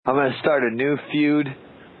I'm going to start a new feud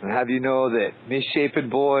and have you know that Misshapen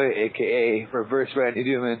Boy, a.k.a. Reverse Randy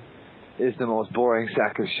Newman, is the most boring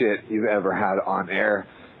sack of shit you've ever had on air.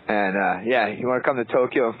 And, yeah, you want to come to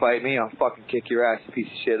Tokyo and fight me? I'll fucking kick your ass, you piece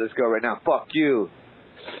of shit. Let's go right now. Fuck you.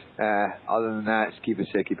 Other than that, just keep it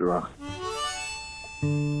sick, keep it wrong.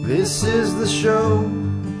 This is the show.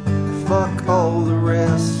 Fuck all the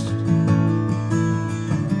rest.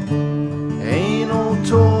 Anal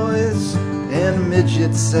toys and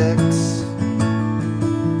midget sex.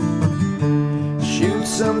 Shoot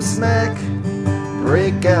some smack,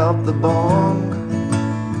 break out the bong.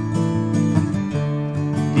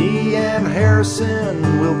 Dee and Harrison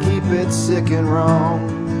will keep it sick and wrong.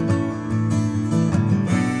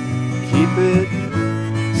 Keep it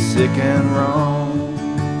sick and wrong.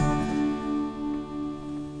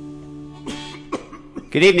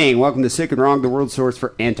 Good evening. Welcome to Sick and Wrong, the world source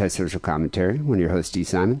for antisocial commentary. One of your hosts, D.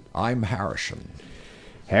 Simon. I'm Harrison.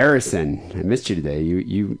 Harrison, I missed you today.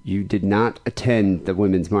 You did not attend the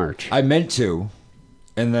Women's March. I meant to,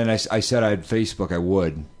 and then I said I'd Facebook I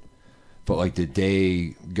would, but like the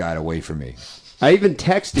day got away from me. I even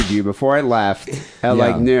texted you before I left at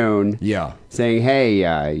like noon. Yeah. Saying, hey,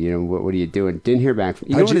 what are you doing? Didn't hear back from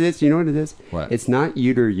you. Know what it is? You know what it is? What? It's not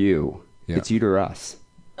you to you. Yeah. It's you to us.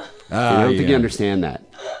 I don't think you understand that.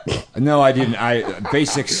 No, I didn't.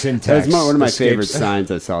 Basic syntax. That's one of my favorite signs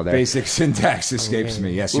I saw there. Basic syntax escapes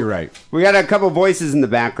me. Yes, you're right. We got a couple voices in the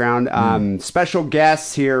background. Special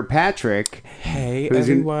guests here, Patrick. Hey,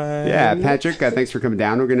 everyone. Patrick, thanks for coming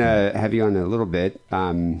down. We're going to have you on in a little bit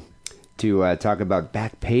to talk about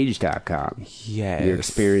Backpage.com. Yes. Your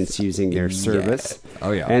experience using their service.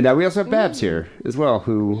 Oh, yeah. And we also have Babs here as well,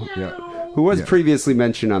 who was previously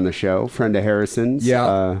mentioned on the show, friend of Harrison's.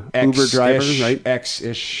 Yeah. Uber driver, right?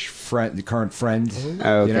 Ex-ish friend, current friend.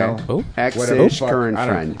 Okay. You know? Ex-ish current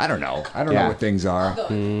friend. I don't know. I don't know what things are. I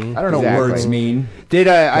don't know what words mean. Did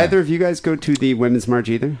either of you guys go to the Women's March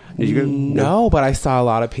either? Did you go? No, but I saw a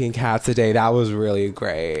lot of pink hats today. That was really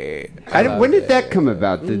great. When did that come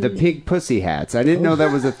about? The pink pussy hats. I didn't know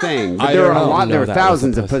that was a thing. But there were a lot. There were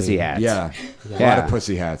thousands of pussy hats. Yeah. A lot of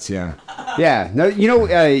pussy hats. Yeah. Yeah. No,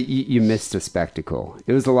 you missed a spectacle.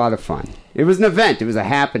 It was a lot of fun. It was an event. It was a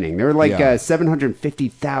happening. There were like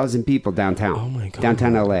 750,000 people downtown. Oh my God.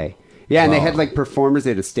 Downtown LA. Yeah, and they had like performers.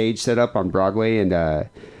 They had a stage set up on Broadway, and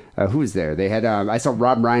who was there? They had I saw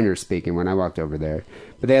Rob Reiner speaking when I walked over there.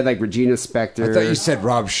 But they had like Regina Spektor. I thought you said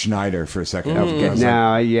Rob Schneider for a second.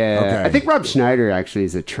 I think Rob Schneider actually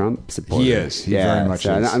is a Trump supporter. He is. He very much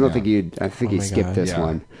is. I don't think I think he skipped this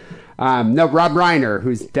one. No, Rob Reiner,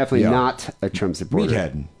 who's definitely not a Trump supporter.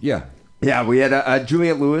 Meathead. Yeah. Yeah, we had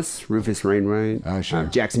Juliette Lewis, Rufus Wainwright, sure.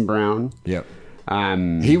 Jackson Brown. Yep.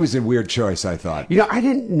 He was a weird choice, I thought. I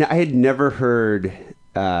had never heard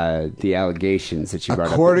the allegations that you brought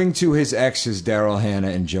up. According to his exes, Daryl Hannah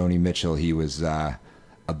and Joni Mitchell, he was a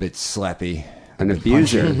bit slappy. An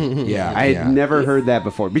abuser. I had never heard that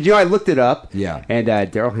before. But I looked it up. Yeah. And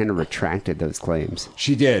Daryl Hannah retracted those claims.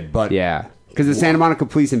 She did, but... Yeah. Because the Santa Monica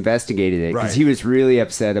police investigated it because he was really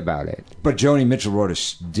upset about it. But Joni Mitchell wrote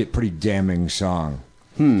a pretty damning song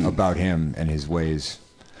about him and his ways.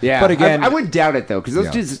 Yeah, but again, I wouldn't doubt it though because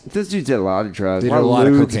those dudes did a lot of drugs, a lot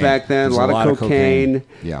of cocaine back then, a lot of cocaine.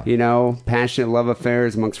 Yeah, passionate love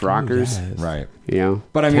affairs amongst rockers. Yes. Right.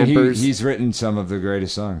 But I mean, he's written some of the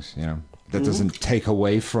greatest songs. That doesn't take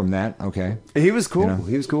away from that, okay? He was cool.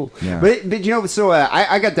 He was cool. Yeah. But so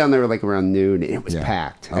I got down there like around noon, and it was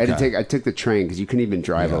packed. Okay. I took the train because you couldn't even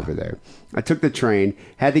drive over there. I took the train,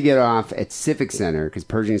 had to get off at Civic Center because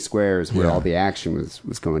Pershing Square is where all the action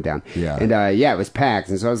was going down. Yeah. And it was packed.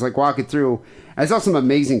 And so I was like walking through. I saw some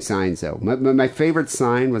amazing signs though. My favorite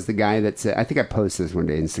sign was the guy that said, I think I posted this one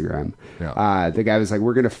to Instagram. Yeah. The guy was like,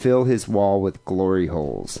 "We're gonna fill his wall with glory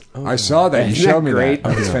holes." I saw that. You showed me great?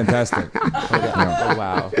 That. It's fantastic. Oh,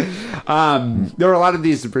 wow. There were a lot of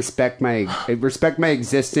these respect my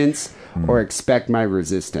existence or expect my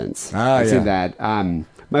resistance. I see that.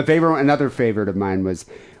 My favorite, another favorite of mine was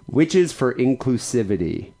witches for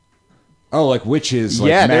inclusivity. Oh, like witches,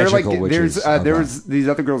 like magical witches. There was these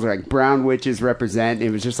other girls were like brown witches represent. It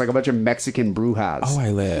was just like a bunch of Mexican brujas. Oh,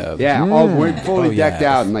 I live. Yeah, all fully decked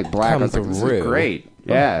out in like black. I was like, this is great.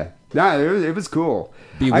 Oh. Yeah, no, it was cool.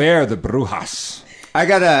 Beware the brujas. I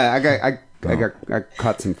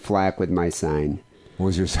caught some flack with my sign. What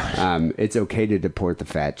was your sign? It's okay to deport the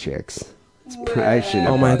fat chicks. I shouldn't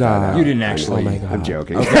have Oh my God. You didn't actually. Oh my God. I'm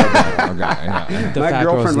joking. Okay. Yeah. My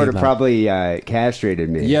girlfriend would have probably castrated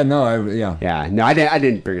me. Yeah, no, yeah. Yeah, no, I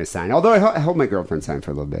didn't bring a sign. Although I held my girlfriend sign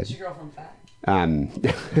for a little bit. Is your girlfriend fat?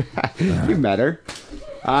 You met her.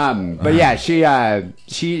 But yeah,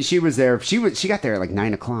 she was there. She got there at like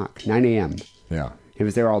 9 a.m. Yeah. It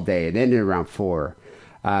was there all day. It ended around 4.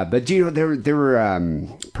 But you know, there were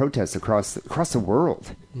protests across the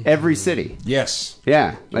world, every city. Yes.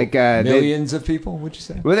 Yeah, like millions of people. Would you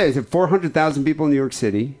say? Well, there's 400,000 people in New York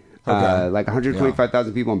City. Okay. Like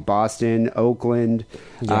 125,000 people in Boston, Oakland,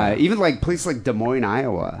 even like places like Des Moines,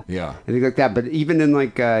 Iowa. Yeah. And things like that. But even in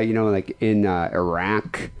like like in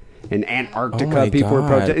Iraq and Antarctica, Oh my people were God,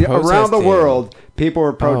 protesting around the protesting. world. People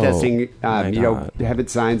were protesting. my God. Having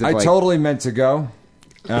signs of I like totally meant to go.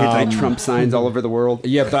 anti-Trump signs all over the world.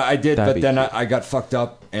 Yeah, but I did. That'd But be then I got fucked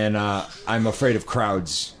up, and I'm afraid of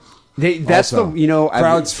crowds. That's Also,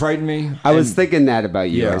 crowds frighten me. I was and- thinking that about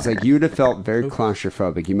you. Yeah. I was like, you'd have felt very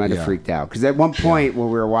claustrophobic. You might have Yeah. freaked out. Because at one point when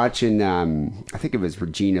we were watching, I think it was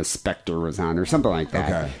Regina Spektor was on or something like that.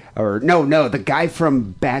 Okay. Or no, the guy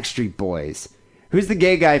from Backstreet Boys. Who's the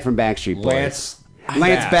gay guy from Backstreet Boys?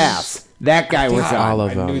 Lance Bass. That guy was on. all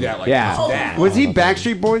of I them. knew that. Like Yeah. that. Was he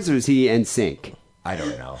Backstreet Boys or was he NSYNC? I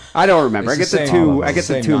don't know. I don't remember. It's I the get the same- two. I get the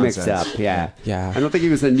same two mixed nonsense. up. Yeah. Yeah. I don't think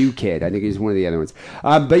he was a new kid. I think he was one of the other ones.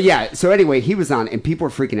 But yeah. So anyway, he was on, and people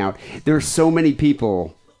were freaking out. There were so many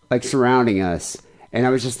people like surrounding us, and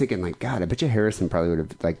I was just thinking, like, God, I bet you Harrison probably would have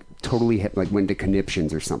like totally hit, like went to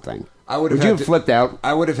conniptions or something. Would you have flipped out?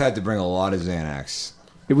 I would have had to bring a lot of Xanax.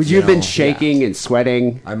 Would you have been shaking and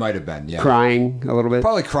sweating, I might have been. Yeah. crying a little bit?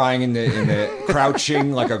 Probably crying in the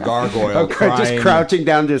crouching like a gargoyle. Just crying crouching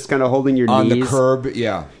down, just kind of holding your on knees the curb.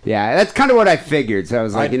 Yeah. Yeah, that's kind of what I figured. So I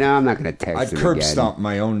was like, I'd- I'm not going to text I'd him curb again. stomp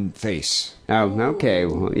my own face. Oh, okay.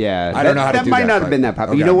 Well, yeah. I don't know how to that do might that, not have but- been that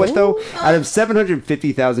popular. You okay. know what, though? Out of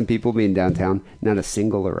 750,000 people being downtown, not a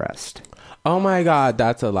single arrest. Oh my God,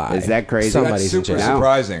 that's a lie. Is that crazy? That's Somebody's in super jail.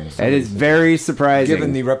 surprising. It is very surprising.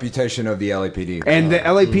 Given the reputation of the LAPD. And the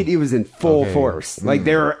LAPD was in full force. Like,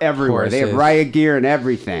 they were everywhere. They had Horses. riot gear and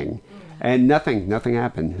everything. And nothing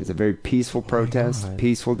happened. It was a very peaceful protest, God.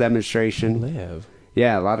 peaceful demonstration. Live.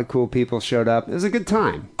 Yeah, a lot of cool people showed up. It was a good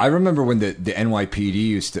time. I remember when the NYPD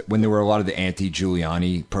used to, when there were a lot of the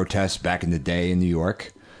anti-Giuliani protests back in the day in New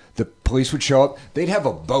York, the police would show up. They'd have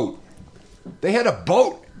a boat. They had a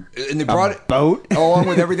boat. And they brought it boat? along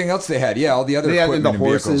with everything else they had. Yeah, all the other They had equipment the and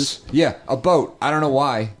horses? vehicles. Yeah, a boat. I don't know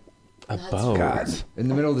why. A boat. God. In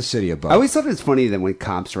the middle of the city, a boat. I always thought it was funny that when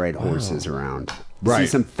cops ride horses around. See Right.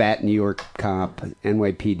 some fat New York cop,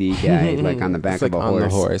 NYPD guy, like on the back It's like of a on horse. the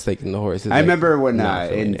horse, like in the horse. Is I like remember when not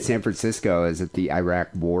in affiliated. San Francisco, I was at the Iraq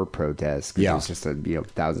War protest. 'Cause Yeah. it was just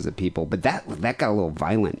thousands of people, but that got a little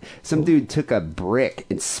violent. Some dude took a brick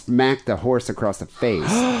and smacked the horse across the face.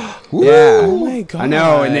 Yeah, Oh my God. I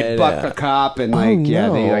know, and they bucked the cop, and like they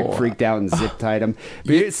no. like freaked out and zip tied him.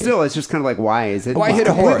 But it's just kind of like, why is it? Why hit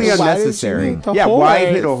a completely horse? Why did you unnecessary? hit the Yeah, why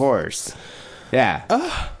horse? hit a horse? Yeah.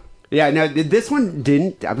 Yeah, no, this one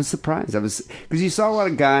didn't. I was surprised. Because you saw a lot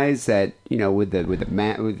of guys that with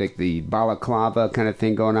like the balaclava kind of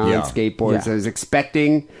thing going on, Yeah. skateboards. Yeah. I was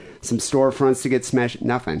expecting some storefronts to get smashed.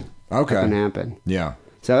 Nothing. Okay. Nothing happened. Yeah.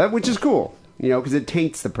 So which is cool, because it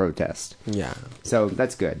taints the protest. Yeah. So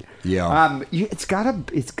that's good. Yeah. It's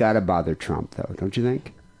gotta bother Trump though, don't you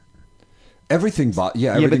think? Everything but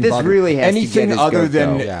everything this bothered- really has to anything get his other goat,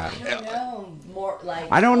 than though. Yeah. I don't know. More like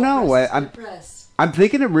I don't know. press, I'm- press. I'm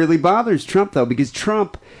thinking it really bothers Trump though, because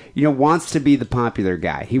Trump, wants to be the popular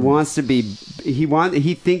guy. He wants to be.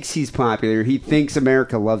 He thinks he's popular. He thinks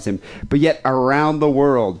America loves him. But yet, around the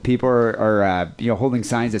world, people are holding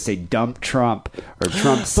signs that say "Dump Trump" or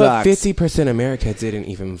 "Trump But sucks." 50% of America didn't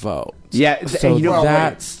even vote. Yeah, So and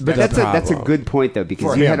that's but the that's a problem. good point though, because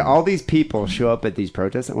For you him. had all these people show up at these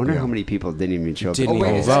protests. I wonder how many people didn't even show up. Didn't at the Oh, wait,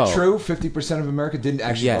 even is polls. that vote. true? 50% of America didn't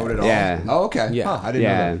actually Yeah. vote at all? Yeah. Oh, okay. Yeah. Huh, I didn't know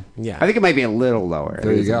Yeah. that. Yeah. I think it might be a little lower.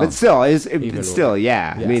 There you go. But still, Even it's still,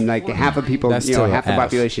 yeah. Yeah. I mean, like half of people, That's still half the F.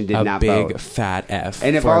 population did a not big vote. fat F.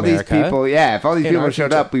 And if for all America. these people, if all these In people our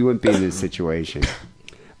showed future. up, we wouldn't be in this situation.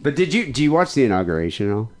 But do you watch the inauguration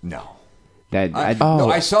at all? No. That No,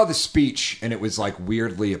 I saw the speech, and it was like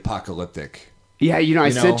weirdly apocalyptic. yeah, I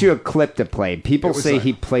You sent know? you a clip to play. People It was say like-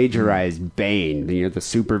 he plagiarized Bane, the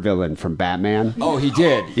supervillain from Batman. Oh, he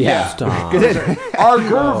did. Yeah. Stop. I give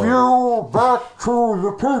you back to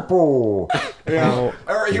the people. No.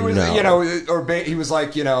 Or he was, No. he was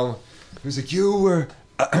like, he was like, you were,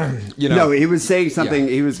 No, he was saying something.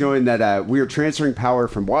 Yeah. He was going that we are transferring power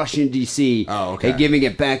from Washington D.C. Oh, okay. and giving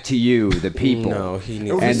it back to you, the people. No, he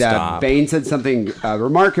needs to And stop. Bane said something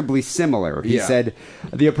remarkably similar. He Yeah. said,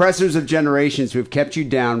 "The oppressors of generations who have kept you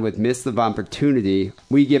down with mist of opportunity,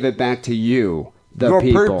 we give it back to you, the your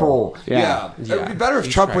people." people. Yeah. It would be better if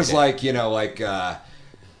He Trump tried was it. like,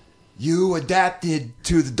 You adapted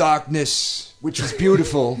to the darkness, which is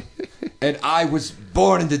beautiful, and I was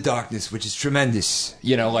born in the darkness, which is tremendous.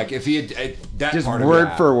 You know, like if he had that Just part word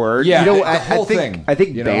of it. for word. Yeah, you know, the whole thing. I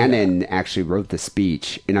think you know? Bannon actually wrote the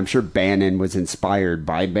speech, and I'm sure Bannon was inspired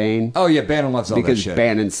by Bane. Oh yeah, Bannon loves all that because shit.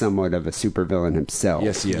 Bannon's somewhat of a supervillain himself.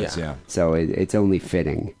 Yes, he is. Yeah. So it's only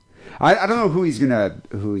fitting. I don't know who he's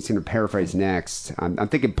gonna paraphrase next. I'm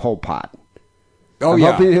thinking Pol Pot. Oh I'm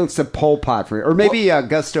yeah. hoping he looks at Pol Pot for, or maybe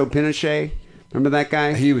Augusto Pinochet. Remember that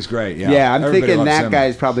guy? He was great. Yeah. Yeah, I'm Everybody thinking loves that him. guy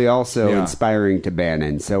is probably also Yeah. inspiring to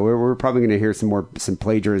Bannon. So we're probably going to hear some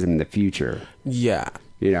plagiarism in the future. Yeah.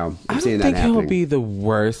 You know, I I'm seeing don't that think he'll happening. be the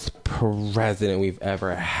worst president we've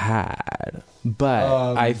ever had.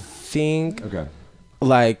 But I think, Okay.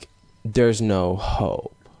 like, there's no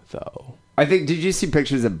hope, though. I think. Did you see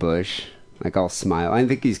pictures of Bush? Like all smile. I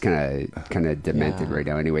think he's kind of demented Yeah. right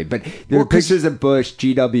now. Anyway, but there were pictures of Bush,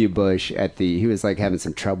 G.W. Bush, he was like having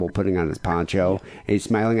some trouble putting on his poncho, and he's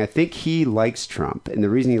smiling. I think he likes Trump, and the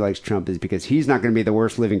reason he likes Trump is because he's not going to be the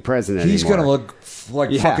worst living president. He's anymore. going to look like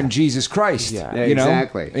Yeah. fucking Jesus Christ. Yeah. Yeah, you know?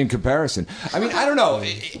 exactly. In comparison. I mean, I don't know.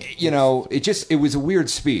 You know, it was a weird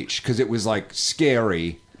speech because it was like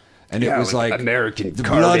scary. And it was like American the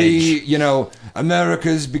carnage. bloody, you know,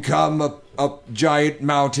 America's become a giant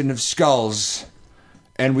mountain of skulls.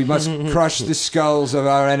 And we must crush the skulls of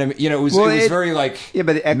our enemy. You know, it was very like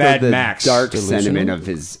but it echoed Mad the Max. dark Delusional? sentiment of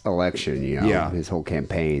his election. You know, Yeah. his whole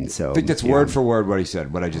campaign. So I think that's word for word what he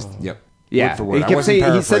said. What I just, yep. Yeah, Word for word. he I kept wasn't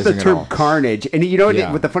saying, he said the paraphrasing at term all. carnage, and you know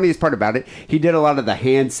Yeah. what the funniest part about it? He did a lot of the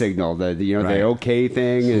hand signal, the Right. okay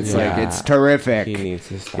thing. It's Yeah. like it's terrific. He needs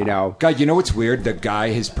to stop. You know, God, you know what's weird? The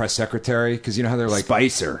guy, his press secretary, because you know how they're like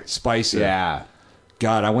Spicer. Yeah.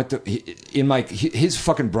 God, I went to his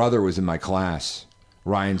fucking brother was in my class,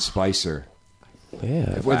 Ryan Spicer.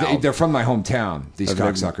 Yeah. Well, they're from my hometown. These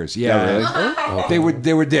cocksuckers. Yeah, Oh, really?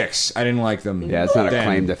 They were dicks. I didn't like them. Yeah, it's not a then.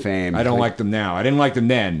 claim to fame. I don't like them now. I didn't like them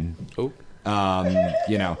then. Oh.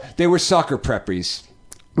 You know, they were soccer preppies.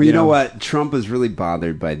 Well, you know what? Trump was really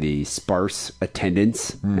bothered by the sparse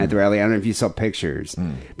attendance at the rally. I don't know if you saw pictures,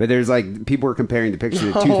 but there's like people were comparing the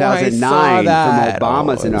picture to Oh, I 2009 saw that. from Obama's Oh,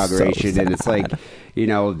 it was so inauguration, and it's like, you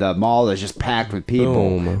know, the mall is just packed with people.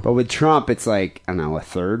 Boom. But with Trump, it's like, I don't know, a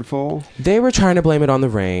third full. They were trying to blame it on the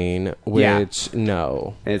rain, which, Yeah.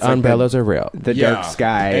 no. It's like Umbrellas are real. The dark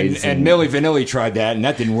skies. And Milli Vanilli tried that, and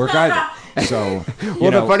that didn't work either. So,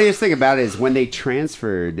 Well, the funniest thing about it is when they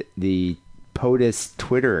transferred the POTUS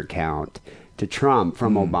Twitter account to Trump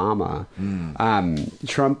from Obama,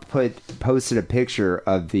 Trump posted a picture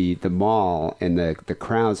of the mall and the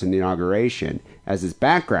crowds in the inauguration as his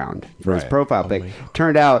background for his Right. profile pic.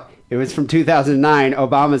 Turned out it was from 2009,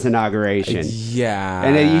 Obama's inauguration. Yeah.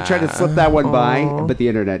 And then you tried to slip that one by, but the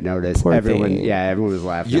internet noticed. Poor Everyone, thing. everyone was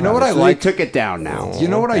laughing. You know about what it. I So they like? took it down now. You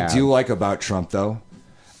know what Yeah. I do like about Trump, though?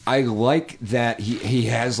 I like that he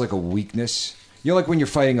has like a weakness. You know, like when you're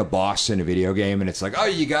fighting a boss in a video game, and it's like, oh,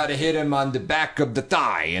 you got to hit him on the back of the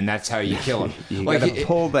thigh, and that's how you kill him. You Like, gotta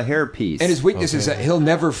pull the hairpiece. and his weakness is that he'll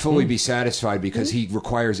never fully be satisfied because he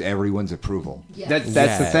requires everyone's approval. That's the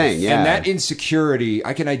Yes. thing, yeah. And that insecurity,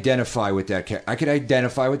 I can identify with that. I can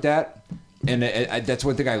identify with that, and that's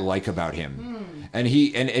one thing I like about him. And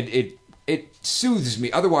it soothes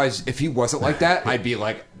me. Otherwise, if he wasn't like that, I'd be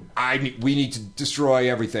like, we need to destroy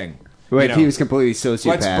everything. Wait, You if know? he was completely sociopathic.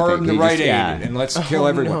 Let's burn the he Rite just- Aid yeah. and let's kill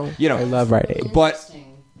everyone. No. You know, I love Rite Aid. But Interesting.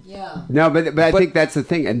 Yeah. No, but I think that's the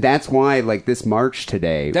thing, and that's why like this march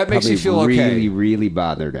today That makes probably you feel okay. really, really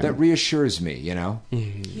bothered him. that reassures me. You know,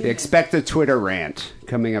 Expect a Twitter rant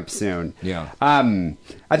coming up soon. Yeah.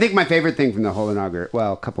 I think my favorite thing from the whole inauguration.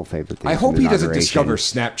 Well, a couple favorite things. I hope from he the doesn't discover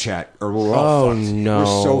inauguration. Snapchat, or we're all Oh, fucked. no. We're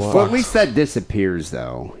so Well, fucked. at least that disappears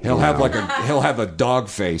though. He'll you have know? he'll have a dog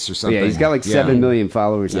face or something. Yeah, he's got like 7 million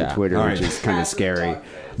followers Yeah. on Twitter, All which right. is kind of scary.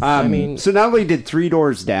 I mean- so not only did Three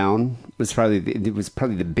Doors Down was probably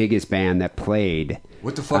the biggest band that played.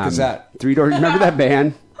 What the fuck is that? Three Doors. Remember that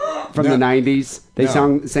band from the No. '90s? They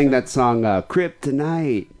No. sang that song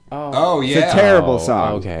 "Kryptonite." Oh yeah, It's a terrible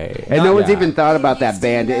song. okay. And no one's Yeah. even thought about that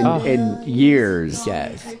band in years.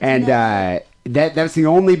 Yes. And that's the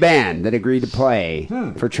only band that agreed to play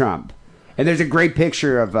for Trump. And there's a great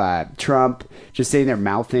picture of Trump just sitting there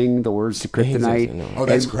mouthing the words to Kryptonite. Oh,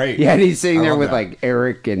 that's And- great. Yeah, and he's sitting I there love with that. like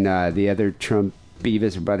Eric and the other Trump,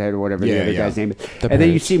 Beavis or Butthead or whatever the Yeah, other yeah. guy's name is. The And then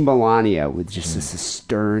you Prince. see Melania with just this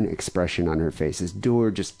stern expression on her face, this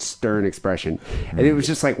dour, just stern expression. And it was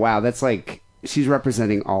just like, wow, that's like, she's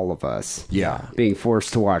representing all of us. Yeah. Being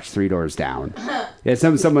forced to watch Three Doors Down. Yeah,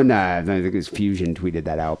 someone I think it was Fusion tweeted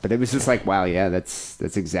that out, but it was just like, wow, yeah, that's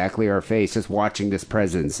exactly our face just watching this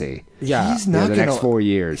presidency. Yeah. He's not the gonna, next 4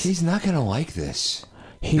 years. He's not gonna like this.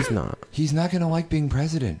 He's not. He's not going to like being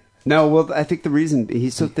president. No, well, I think the reason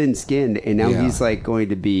he's so thin-skinned, and now Yeah. he's like going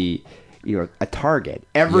to be, a target.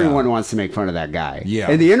 Everyone wants to make fun of that guy.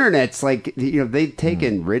 Yeah. And the internet's like, they've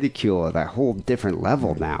taken ridicule at a whole different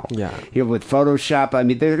level now. Yeah. With Photoshop, I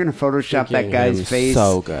mean, they're going to Photoshop that Making guy's him face.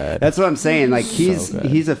 so good. That's what I'm saying. Like, good.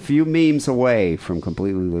 he's a few memes away from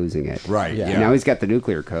completely losing it. Right, yeah. Now he's got the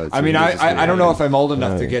nuclear code. so I mean, he's just gonna I don't know have if I'm old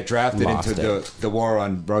enough to get drafted Lost into it. the war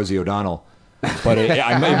on Rosie O'Donnell. But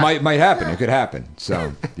it might happen. It could happen.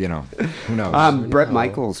 So, who knows? Brett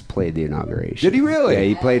Michaels played the inauguration. Did he really? Yeah,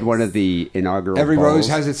 he played one of the inaugural Every balls. rose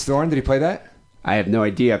has its thorn. Did he play that? I have no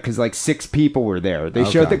idea because like 6 people were there. They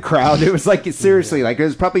showed Okay. the crowd. It was like seriously, like it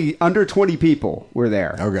was probably under 20 people were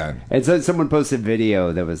there. Okay. And so someone posted a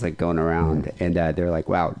video that was like going around, and they're like,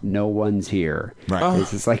 "Wow, no one's here." Right. It's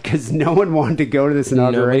just like because no one wanted to go to this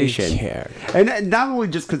inauguration. Nobody cared. And not only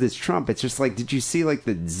just because it's Trump, it's just like, did you see like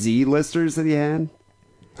the Z-listers that he had?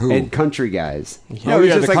 Who? And country guys. Oh, It was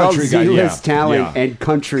yeah, just the like all country guy, Z-list yeah. talent Yeah. and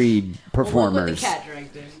country Look what performers. the cat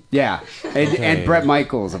dragged in. Yeah, and Brett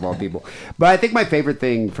Michaels of all people. But I think my favorite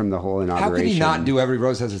thing from the whole inauguration. How could he not do every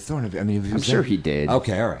rose has its thorn? I mean, I'm sure he did.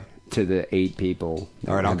 Okay, all right. To the 8 people,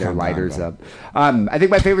 All right, I'll had their count down, lighters go. up. I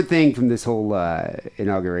think my favorite thing from this whole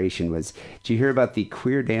inauguration was: did you hear about the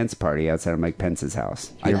queer dance party outside of Mike Pence's house?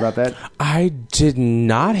 Did you hear about that? I did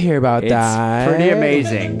not hear about It's that. pretty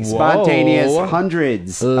amazing. Whoa. Spontaneous.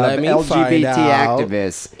 Hundreds Let of me LGBT find out.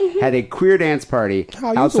 activists had a queer dance party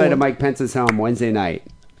How you outside doing? of Mike Pence's home Wednesday night.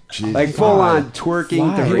 Jeez. Like full on twerking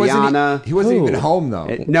Why? to He Rihanna. He wasn't Who? even home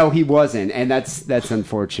though. No, he wasn't, and that's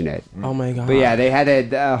unfortunate. Oh my god. But yeah, they had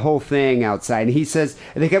a whole thing outside, and he says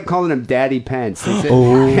they kept calling him Daddy Pence. They said,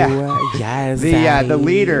 Oh yeah. yes. The Daddy.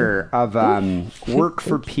 leader of Work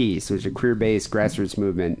for Peace, which is a queer-based grassroots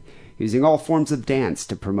movement using all forms of dance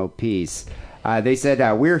to promote peace. They said,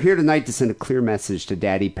 we're here tonight to send a clear message to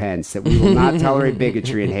Daddy Pence that we will not tolerate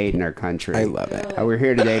bigotry and hate in our country. I love it. We're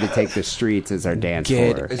here today to take the streets as our dance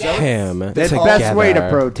floor. Get him. That's the best way to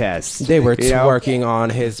protest. They were you know? twerking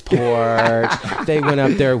on his porch. They went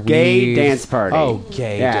up there. Gay weaved. dance party. Oh,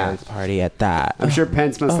 gay Yeah. dance party at that. I'm sure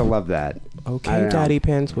Pence must have loved that. I Okay, don't know. Daddy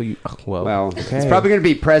Pence. Will you? Well, okay. it's probably going to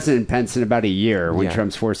be President Pence in about a year when Yeah.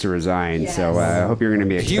 Trump's forced to resign. Yes. So I hope you're going to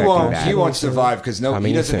be He expecting won't. that. He won't survive because he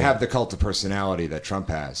Coming doesn't soon. have the cult of personality that Trump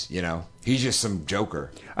has. He's just some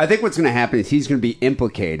joker. I think what's going to happen is he's going to be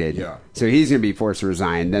implicated. Yeah. So he's going to be forced to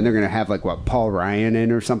resign. Then they're going to have Paul Ryan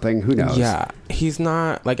in or something. Who knows? Yeah, he's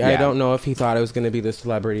not like I Yeah. don't know if he thought it was going to be the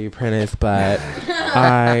Celebrity Apprentice, but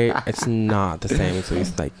it's not the same. So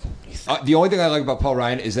he's like, The only thing I like about Paul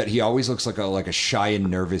Ryan is that he always looks like a shy and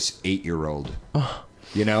nervous 8-year-old.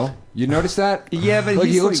 You notice that? Yeah, but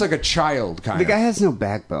he he's looks like- like a child kind The of. guy has no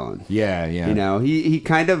backbone. Yeah. He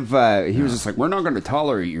kind of he was just like, we're not going to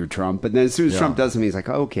tolerate you, Trump. But then as soon as Yeah. Trump does him, he's like,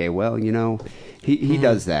 okay, well, he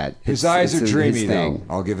does that. His It's- eyes it's are his dreamy, though. thing.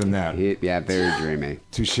 I'll give him that. Yeah, very dreamy.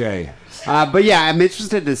 Touche. But yeah, I'm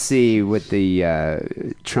interested to see what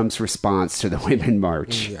the Trump's response to the Women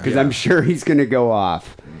March because I'm sure he's going to go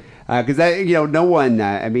off. Because no one,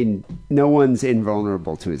 no one's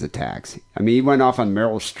invulnerable to his attacks. I mean, he went off on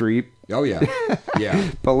Meryl Streep. Oh yeah,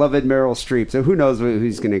 yeah. Beloved Meryl Streep. So who knows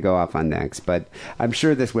who's going to go off on next? But I'm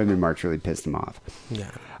sure this Women March really pissed him off.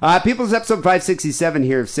 yeah. People's episode 567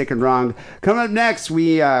 here of Sick and Wrong. Coming up next,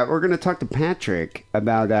 we're going to talk to Patrick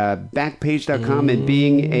about Backpage.com and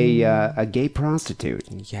being a gay prostitute.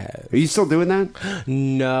 Yes. Are you still doing that?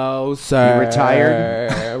 No, sir. You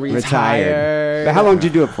retired? Retired. But how long did you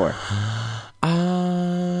do it for?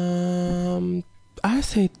 I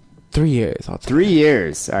say 3 years. I'll 3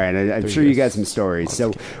 years. All right. I'm 3 sure you years. got some stories. So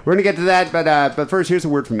we're going to get to that. But first, here's a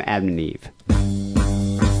word from Adam and Eve.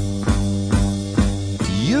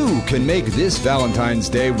 You can make this Valentine's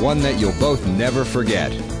Day one that you'll both never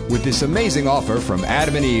forget with this amazing offer from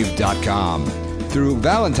adamandeve.com. Through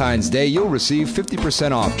Valentine's Day, you'll receive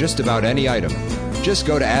 50% off just about any item. Just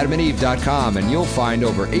go to adamandeve.com and you'll find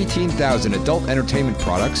over 18,000 adult entertainment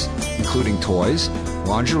products, including toys,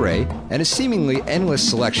 lingerie, and a seemingly endless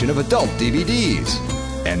selection of adult DVDs.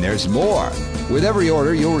 And there's more. With every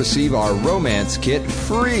order, you'll receive our romance kit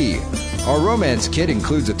free. Our romance kit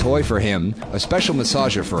includes a toy for him, a special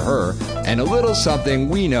massager for her, and a little something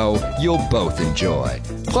we know you'll both enjoy.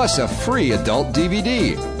 Plus a free adult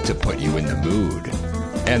DVD to put you in the mood.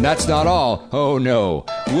 And that's not all. Oh no.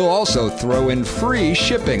 We'll also throw in free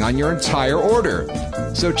shipping on your entire order.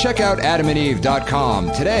 So check out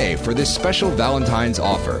adamandeve.com today for this special Valentine's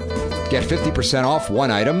offer. Get 50% off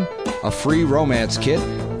one item, a free romance kit,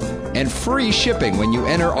 and free shipping when you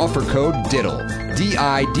enter offer code DIDDLE.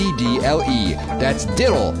 DIDDLE. That's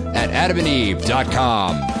DIDDLE at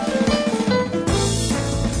adamandeve.com.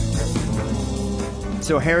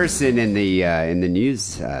 So Harrison, in the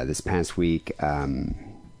news this past week, I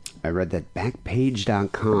read that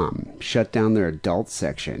Backpage.com shut down their adult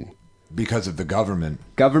section because of the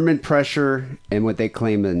government pressure, and what they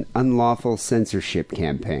claim an unlawful censorship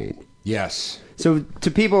campaign. Yes. So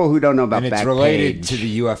to people who don't know about Backpage, and it's related to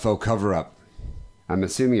the UFO cover-up. I'm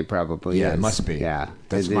assuming it probably is. It must be. Yeah,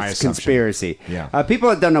 That's my it's assumption. Conspiracy. Yeah. People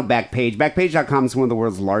that don't know Backpage, Backpage.com is one of the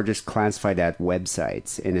world's largest classified ad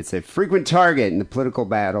websites, and it's a frequent target in the political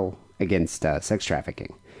battle against sex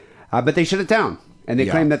trafficking. But they shut it down, and they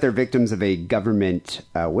claim that they're victims of a government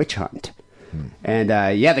witch hunt. And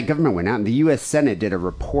the government went out, and the U.S. Senate did a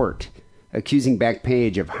report accusing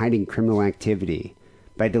Backpage of hiding criminal activity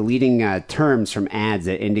by deleting terms from ads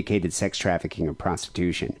that indicated sex trafficking or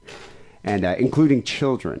prostitution. And including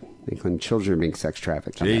children. They claim children being sex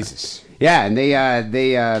trafficked. Jesus. Yeah, and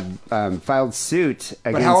they filed suit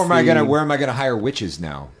against But where am I gonna hire witches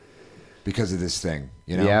now? Because of this thing,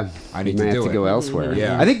 you know? Yeah, I need you to have to go elsewhere.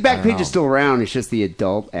 Yeah. I think Backpage is still around. It's just the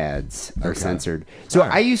adult ads are censored. So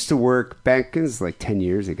I used to work back, it was like 10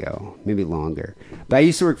 years ago, maybe longer. But I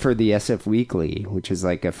used to work for the SF Weekly, which is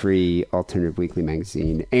like a free alternative weekly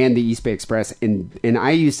magazine, and the East Bay Express. And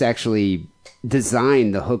I used to actually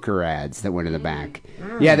design the hooker ads that went in the back.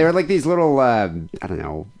 Yeah, they were like these little, I don't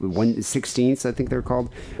know, 1/16ths, I think they're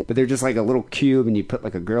called. But they're just like a little cube, and you put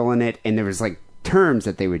like a girl in it, and there was like terms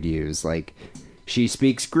that they would use, like she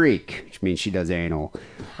speaks Greek, which means she does anal,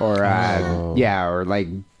 or or like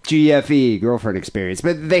GFE, girlfriend experience.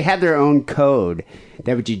 But they had their own code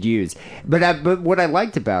that would you'd use. But what I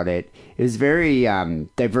liked about it is very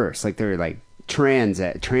diverse. Like there were like trans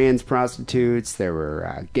prostitutes, there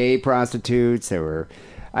were gay prostitutes, there were.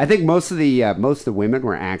 I think most of the women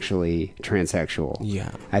were actually transsexual.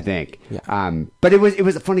 Yeah, I think. Yeah. But it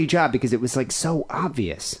was a funny job because it was like so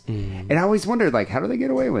obvious, and I always wondered like how do they get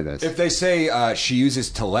away with this? If they say she uses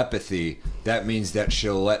telepathy, that means that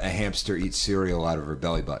she'll let a hamster eat cereal out of her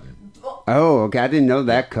belly button. Oh, okay. I didn't know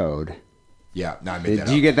that code. Yeah, no, I made that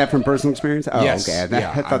Did you up. get that from personal experience? Oh, Yes. okay.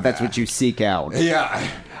 Yeah, I thought that's what you seek out. Yeah.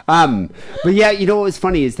 But yeah, you know what was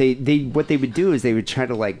funny is they what they would do is they would try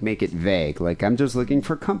to like make it vague, like I'm just looking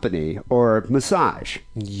for company or massage.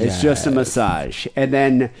 It's just a massage, and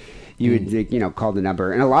then you would call the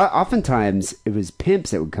number, and oftentimes it was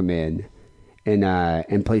pimps that would come in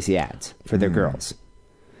and place the ads for their girls.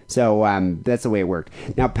 So that's the way it worked.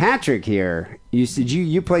 Now, Patrick here,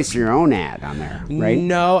 you placed your own ad on there, right?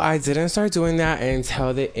 No, I didn't start doing that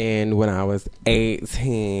until the end when I was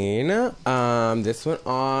 18. This went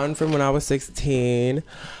on from when I was 16.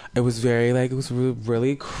 It was it was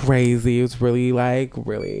really crazy. It was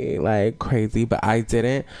really crazy, but I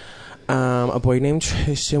didn't. A boy named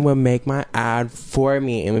Tristan would make my ad for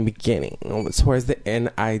me in the beginning. Towards the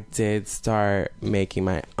end, I did start making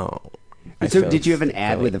my own. So did you have an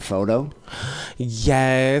ad with a photo?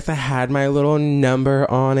 Yes, I had my little number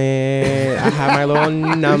on it. I had my little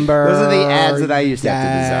number. Those are the ads that I used to have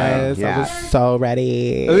to design. Yeah. I was so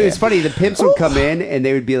ready. It's funny. The pimps would come in and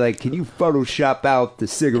they would be like, "Can you Photoshop out the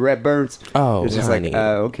cigarette burns?" Oh, it's just honey. like,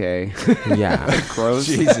 okay. Yeah. Gross.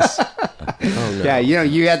 Jesus. Oh, no. Yeah,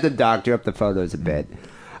 you had to doctor up the photos a bit.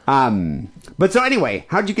 But so anyway,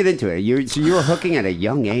 how'd you get into it? You were hooking at a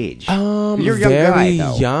young age. You're a young guy,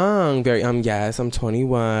 though. Very young. Yes, I'm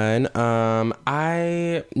 21.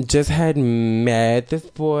 I just had met this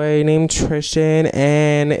boy named Tristan,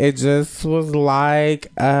 and it just was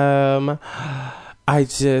like, I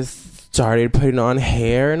just started putting on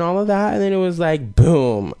hair and all of that, and then it was like,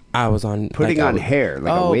 boom. I was on putting on hair,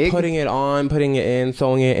 like a wig. Putting it on, putting it in,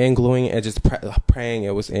 sewing it in, gluing it, and just praying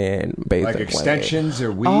it was in. Basically, like extensions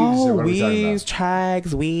or weaves. Or what weaves, are we talking about?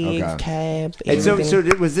 tracks, wigs, caps. And so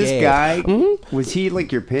was this guy? Mm-hmm. Was he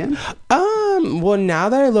like your pimp? Well, now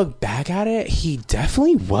that I look back at it, he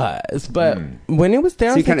definitely was. But when it was there,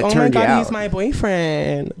 So I was he like, kinda "Oh my turned you god, out. he's my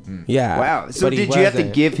boyfriend." Yeah. Wow. So But he did you have to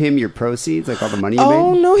wasn't. give him your proceeds, like all the money you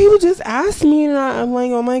Oh made? no, he would just ask me, and I'm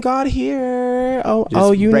like, "Oh my god, here."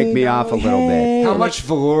 Just You break need me off a little bit. hey. How much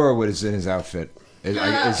velour was in his outfit? His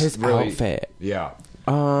outfit. Yeah.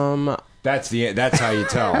 That's That's how you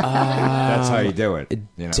tell. That's how you do it.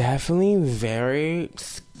 You know? definitely very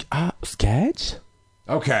sketch.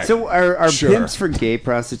 Okay. So are Sure. pimps for gay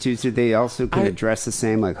prostitutes? Do they also kind of dress the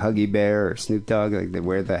same, like Huggy Bear or Snoop Dogg? Like they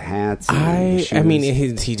wear the hats. And the shoes? I mean,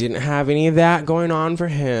 he didn't have any of that going on for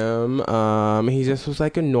him. He just was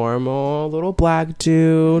like a normal little black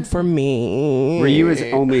dude for me. Were you his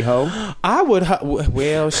only hoe? I would.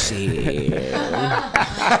 Well, shit.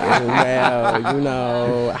 Well,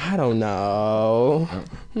 I don't know.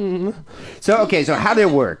 So how did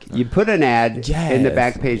it work? You put an ad in the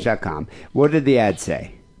Yes. Backpage.com. What did the ad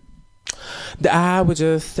say? I would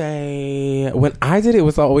just say, when I did it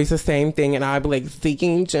was always the same thing, and I'd be like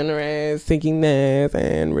seeking generous, seeking this,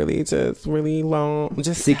 and really just really long,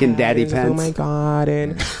 just seeking daddy just, pants. oh my God,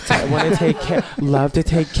 and I want to take care, love to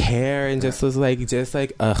take care, and just was like, just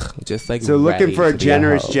like so looking for a ready to be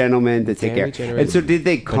generous hoe. gentleman to take Very care. generous, And so did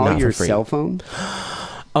they but call not your for free. cell phone?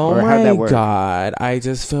 Oh Or how'd that my work? God. I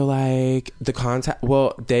just feel like the contact,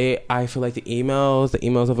 I feel like the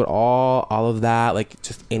emails of it all of that, like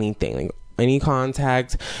just anything, like any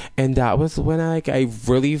contact. And that was when I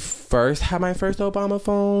really first had my first Obama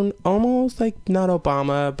phone. Almost like not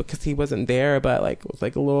Obama because he wasn't there, but like it was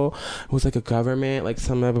like a government, like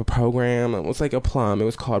some of a program. It was like a Plum. It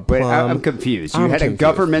was called Plum. Wait, I'm confused. You I'm had a confused.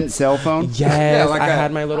 government cell phone? Yes, Yeah, like I a-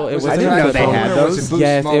 had my little. It was I like didn't a know they phone. had Or was it those. Boost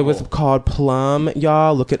Yes, it was Mobile? called Plum.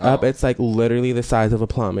 Y'all look it up. It's like literally the size of a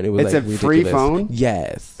plum, and it was It's like a free ridiculous. phone?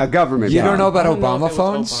 Yes. A government You phone. don't know about I don't know Obama if it was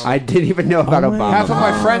phones? Obama. I didn't even know about Oh my Obama. Half of my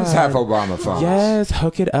God. friends have Obama phones. Yes,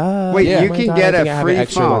 hook it up. Wait, Oh you my can God, get I think a I have free an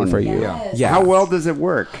extra one phone. for you. Yes. Yes. How well does it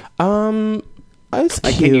work? It's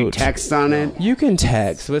Like, cute. can you text on it? You can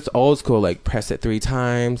text, but it's old school. Like press it 3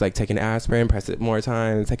 times, like take an aspirin, press it more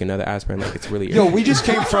times, take another aspirin. Like it's really. Yo, we just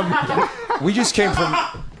came from we just came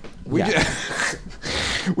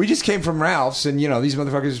from Ralph's, and these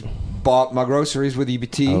motherfuckers bought my groceries with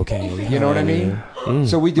EBT. Okay. You know what I mean?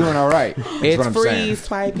 So we doing all right. That's It's what I'm free. saying.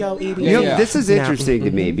 Swipe your EBT. You know, Yeah. this is Now- interesting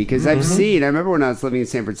to me because I remember when I was living in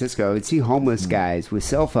San Francisco, I would see homeless guys with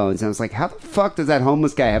cell phones, and I was like, how the fuck does that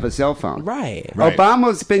homeless guy have a cell phone? Right. Right.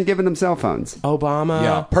 Obama's been giving them cell phones. Obama.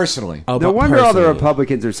 Yeah, personally. No wonder all the personally,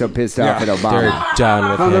 Republicans are so pissed off Yeah. at Obama. They're done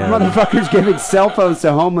with Well, the him. motherfuckers giving cell phones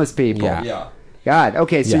to homeless people. Yeah. Yeah. God.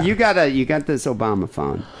 Okay, so Yeah. you got this Obama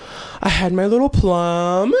phone. I had my little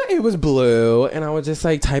Plum. It was blue, and I would just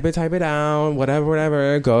like type it down,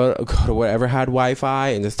 whatever. Go to whatever had Wi-Fi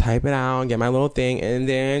and just type it out, get my little thing, and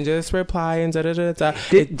then just reply and da da da da.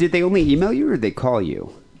 Did they only email you or did they call you?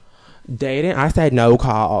 They didn't. I said no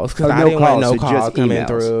calls because Oh, I no didn't want calls, no so calls just coming emails.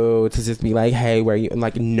 through to just be like, hey, where you?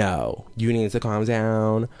 Like, no, you need to calm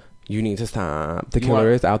down. You need to stop. The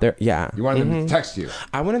killer is out there. Yeah. You wanted them to text you.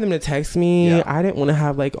 I wanted them to text me. Yeah. I didn't want to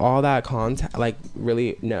have like all that contact. Like,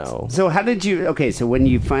 really, no. So how did you? Okay, so when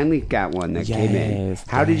you finally got one that came in, Yes,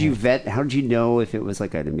 how did you vet? How did you know if it was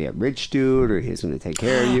like going to be a rich dude or he's going to take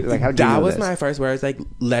care of you? Like how did you That know was this? my first words. Like,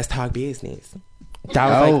 let's talk business.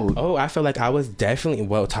 That was Oh. I feel like I was definitely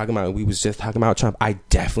we was just talking about Trump. I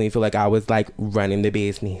definitely feel like I was like running the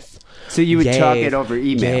business. So you would talk it over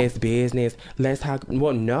email. Yes, business. Let's talk.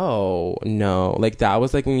 Well, no. Like that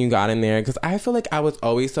was like when you got in there because I feel like I was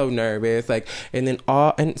always so nervous. Like, and then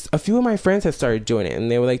a few of my friends had started doing it, and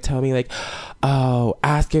they would like tell me like, "Oh,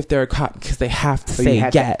 ask if they're a cop because they have to So say you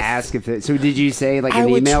had yes." to ask if it, so did you say like I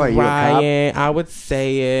an would email? Are you a try cop? it. I would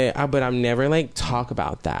say it, but I'm never like talk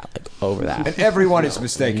about that like over that. And everyone is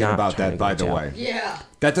mistaken Not about trying that, to by go the to way. Yeah.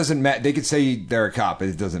 That doesn't matter. They could say they're a cop, but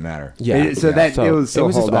it doesn't matter. Yeah. So that it was still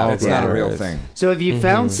just hold all up. It's not a real words. thing. So if you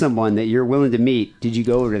found someone that you're willing to meet, did you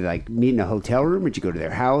go to like meet in a hotel room or did you go to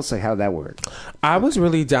their house? Like how'd that work? I was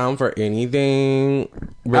really down for anything.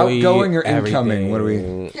 Really, Outgoing or incoming? What do we?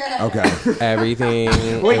 everything. Okay.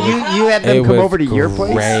 Everything. Wait, you had them It come was over to your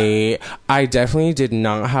place? Great. I definitely did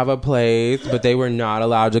not have a place, but they were not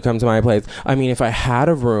allowed to come to my place. I mean, if I had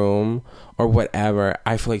a room or whatever,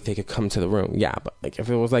 I feel like they could come to the room. Yeah, but like if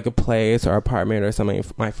it was like a place or apartment or something,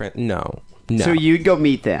 my friend, no. So you'd go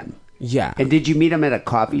meet them. Yeah. And did you meet them at a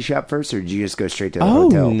coffee shop first, or did you just go straight to the Oh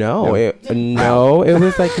hotel? no! It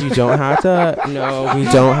was like you don't have to. No, we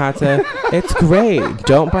don't have to. It's great.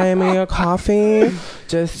 Don't buy me a coffee.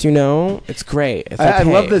 Just it's great. It's okay. I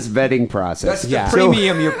love this vetting process. That's Yeah. the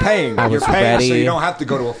premium you're paying. I You're was paying so ready. you don't have to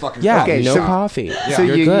go to a fucking Yeah, Okay, no so- coffee. So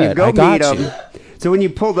You're you good. go I got meet you. them. So when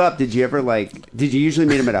you pulled up, did you usually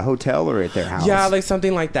meet them at a hotel or at their house? Yeah, like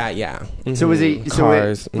something like that. Yeah. So was it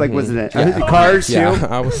Cars? like was it Yeah. cars too? Yeah,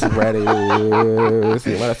 I was ready.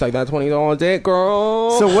 See, let us take that $20 dick,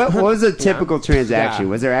 girl. So what was a typical transaction?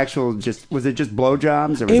 Yeah. Was there was it just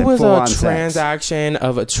blowjobs or was It was full a on sex? transaction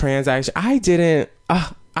of a transaction. I didn't.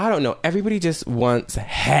 I don't know. Everybody just wants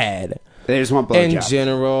head. They just want In blowjobs.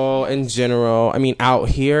 general, I mean, out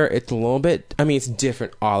here it's a little bit. I mean, it's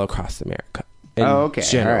different all across America. In okay,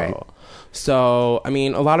 general. all right. So I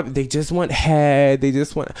mean, a lot of they just want head. They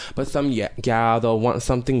just want, but some gal they'll want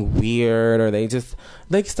something weird, or they just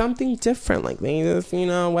like something different. Like they just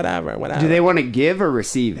whatever. Do they want to give or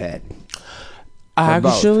receive head?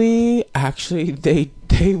 Actually, they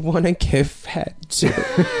want to give head too.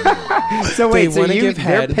 So They wait, so wanna give they're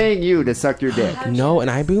head. paying you to suck your dick. No, and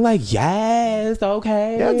I'd be like, yes,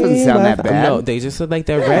 okay. That doesn't sound that bad. No, they just look like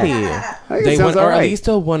they're ready. think it They sounds want, or alright. at least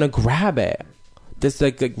they'll want to grab it. This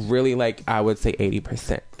like really like I would say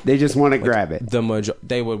 80%. They just want to grab it.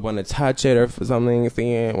 They would want to touch it or something,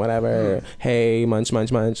 see it, whatever. Hey, munch,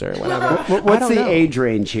 munch, munch, or whatever. What's the age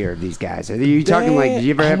range here of these guys? Are you talking like? Did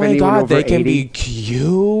you ever have anyone over 80? They can be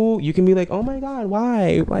cute. You can be like, oh my god,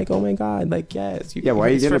 why? Like, oh my god, like yes. Yeah, why are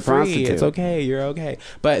you getting a prostitute? It's okay, you're okay.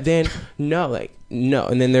 But then no.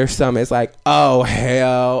 And then there's some. It's like, oh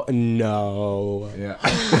hell no. Yeah.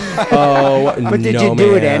 Oh, but did you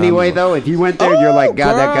do it anyway though? If you went there, you're like,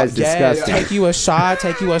 God, that guy's disgusting. Take you a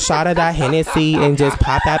shot of that Hennessy and just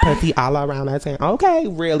pop that pussy all around that thing. Okay,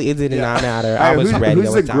 really, it did not matter. I was ready.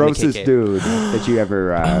 Who's the grossest dude that you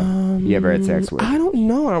ever had sex with? I don't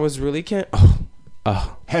know. I was really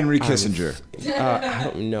Henry Kissinger. I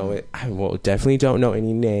don't know it. I definitely don't know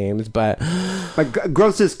any names, but like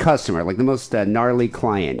grossest customer, like the most gnarly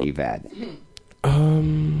client you've had.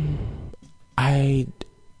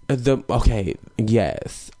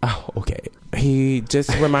 Yes. Oh, okay. He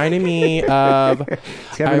just reminded me of.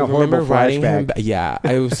 I remember riding him. Yeah,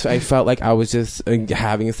 I felt like I was just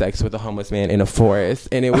having sex with a homeless man in a forest,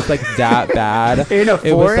 and it was like that bad. In a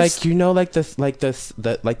forest, it was like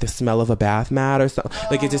the smell of a bath mat or something.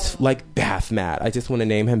 Like it just like bath mat. I just want to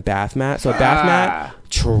name him Bath Mat. So Bath Mat.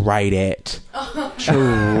 Tried it.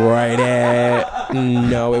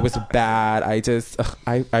 No, it was bad.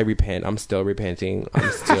 I repent. I'm still repenting.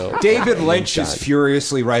 David Lynch is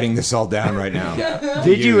furiously writing this all down right now.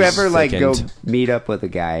 Did you ever like go meet up with a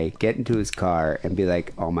guy, get into his car, and be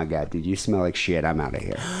like, "Oh my god, did you smell like shit? I'm out of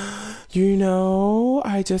here."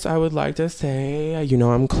 I would like to say,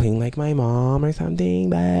 I'm clean like my mom or something,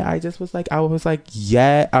 but I was like,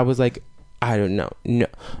 I don't know.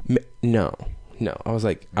 No, I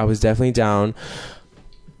was definitely down.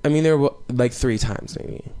 I mean, there were like 3 times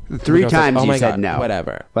maybe. 3 times like, oh you my said God, no.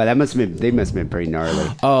 Whatever. Well, they must have been pretty gnarly.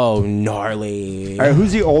 Oh, gnarly. All right,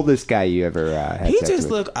 who's the oldest guy you ever had he sex just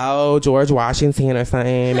with? looked, George Washington or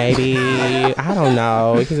something, maybe. I don't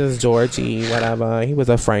know. He was just Georgie, whatever. He was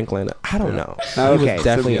a Franklin. I don't know. Okay, he was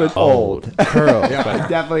definitely old. Curls.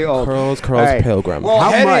 Definitely old. Curls, right. Pilgrim. Well,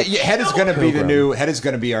 How much? Head is going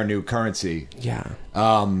to be our new currency. Yeah.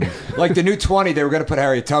 Like the new 20, they were going to put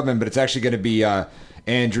Harriet Tubman, but it's actually going to be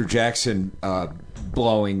Andrew Jackson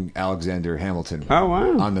blowing Alexander Hamilton. Oh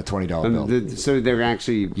wow! On the $20 bill. So they're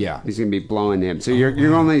actually he's going to be blowing him. So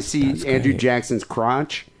you're only see Andrew Jackson's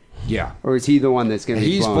crotch. Yeah. Or is he the one that's going to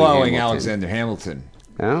be blowing Hamilton? Alexander Hamilton.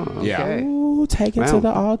 Oh, okay. Yeah. Ooh, taken to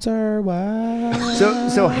the altar. Wow.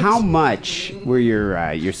 So how much were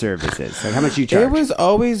your services? Like how much you charge? It was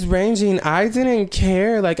always ranging. I didn't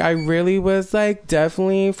care. Like I really was like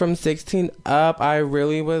definitely from 16 up. I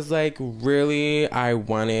really was like I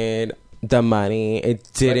wanted the money. It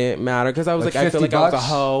didn't matter because I was like I feel like I was a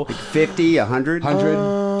hoe. Like 50, 100,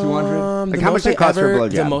 200. Like how much it cost for a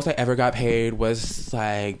blowjob? The most I ever got paid was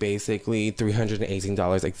like basically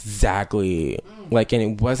 $318 exactly. Like, and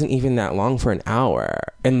it wasn't even that long for an hour.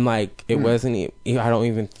 And like, it wasn't. I don't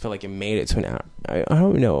even feel like it made it to an hour. I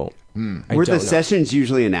don't know. Were the sessions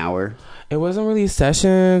usually an hour? It wasn't really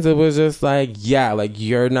sessions. It was just like, yeah, like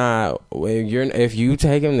if you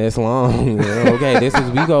take him this long, okay,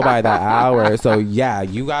 we go by the hour. So yeah,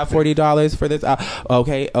 you got $40 for this.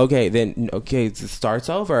 Okay, it starts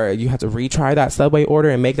over. You have to retry that Subway order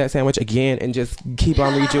and make that sandwich again and just keep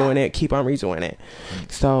on redoing it.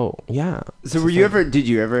 So yeah. So did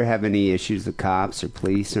you ever have any issues with cops or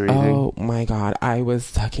police or anything? Oh my God, I was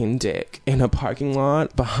sucking dick in a parking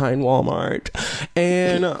lot behind Walmart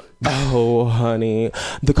and oh, honey.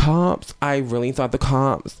 I really thought the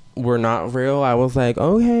cops were not real. I was like,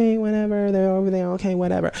 okay, whatever. They're over there. Okay,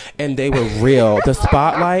 whatever. And they were real. The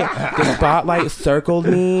spotlight circled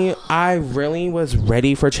me. I really was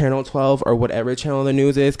ready for Channel 12 or whatever channel the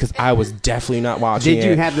news is because I was definitely not watching it. Did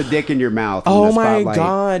you have the dick in your mouth? Oh my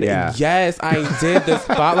God. Yeah. Yes, I did. The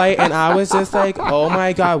spotlight. And I was just like, oh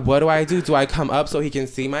my God, what do I do? Do I come up so he can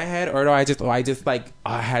see my head? Or do I just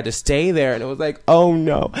I had to stay there. And it was like, oh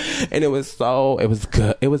no. And it was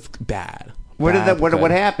good. It was bad. What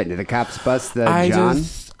happened? Did the cops bust the John?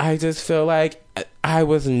 I just feel like I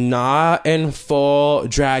was not in full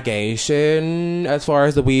dragation as far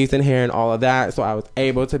as the weaves and hair and all of that. So I was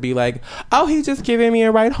able to be like, oh, he's just giving me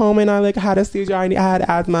a ride home and I like had a seizure. I had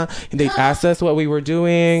asthma. And they asked us what we were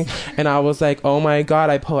doing. And I was like, oh my God,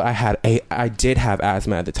 I did have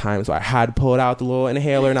asthma at the time. So I had pulled out the little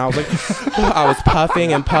inhaler and I was like, I was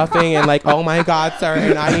puffing and like, oh my God, sir.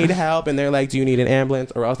 And I need help. And they're like, do you need an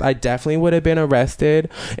ambulance or else? I definitely would have been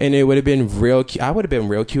arrested and it would have been real cute. I would have been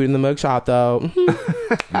real cute in the mugshot though.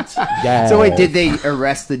 So, yeah. So wait, did they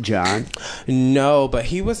arrest the John? No, but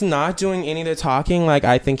he was not doing any of the talking. Like,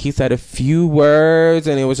 I think he said a few words,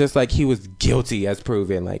 and it was just like he was guilty as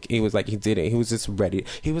proven. Like, he was like, he did it. He was just ready.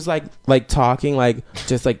 He was like talking, like,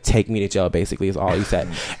 just like, take me to jail, basically, is all he said.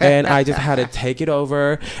 And I just had to take it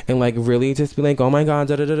over and like really just be like, oh my God,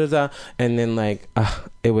 da da da da da. And then like,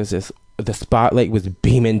 it was just, the spotlight was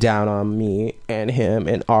beaming down on me and him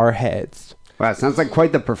and our heads. Wow, sounds like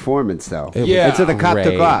quite the performance, though. Yeah. And so the cop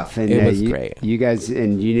took off, and it was great. You guys,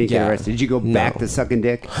 and you didn't get arrested. Did you go back to sucking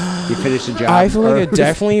dick? You finished the job? I feel like it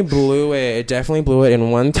definitely blew it. It definitely blew it.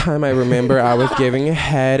 And one time I remember I was giving a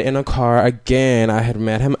head in a car again. I had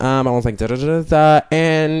met him up. I was like, da da da da,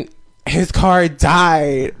 and his car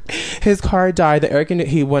died.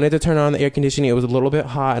 He wanted to turn on the air conditioning. It was a little bit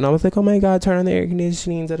hot, and I was like, "Oh my God, turn on the air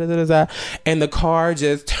conditioning!" Da, da, da, da, da. And the car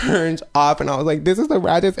just turned off, and I was like, "This is the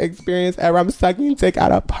raddest experience ever." I'm sucking dick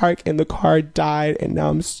at a park, and the car died, and now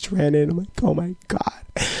I'm stranded. I'm like, "Oh my God!"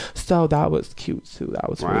 So that was cute too. That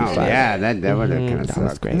was really fun. Yeah, that would have kind of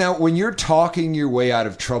sucked. Great. Now, when you're talking your way out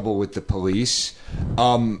of trouble with the police,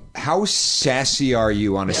 how sassy are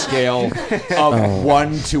you on a scale of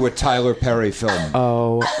 1 to a Tyler Perry film?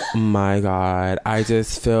 Oh my God. I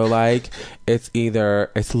just feel like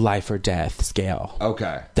it's life or death scale.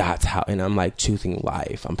 Okay. That's how, and I'm like choosing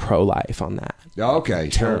life. I'm pro-life on that. Okay,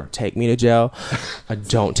 sure. Don't take me to jail.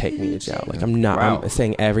 Don't take me to jail. Like, I'm not, I'm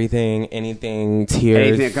saying everything, anything, tears.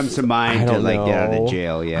 Anything that comes to mind to like get out of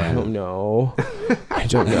jail, yeah. I don't know.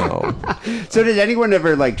 So did anyone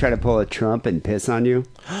ever like try to pull a Trump and piss on you?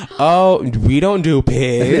 Oh, we don't do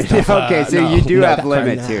piss. Okay, so you do have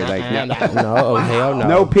limits here. Like no, oh hell no.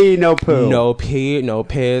 No pee, no poo. No pee, no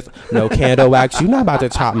piss, no candle wax. You're not about to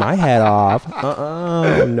chop my head off.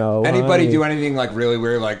 No. Anybody do anything like really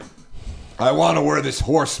weird? Like, I want to wear this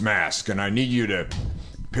horse mask, and I need you to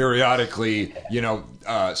periodically,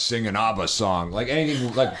 sing an ABBA song. Like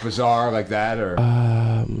anything like bizarre like that, or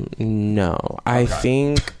no. I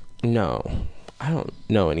think no. I don't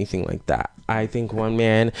know anything like that. I think one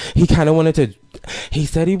man, he said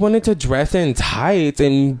he wanted to dress in tights,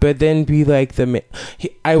 but then be like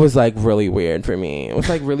I was like really weird for me. It was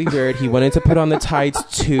like really weird. He wanted to put on the tights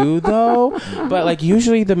too, though. But like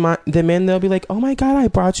usually the men, they'll be like, oh my God, I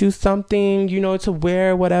brought you something, to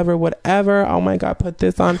wear, whatever. Oh my God, put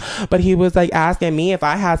this on. But he was like asking me if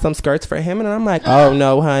I had some skirts for him, and I'm like, oh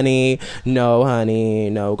no, honey,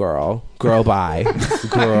 no, girl, bye,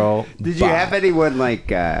 girl. Did you have anyone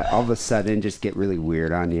like all of a sudden just get really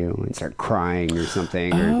weird on you and start crying or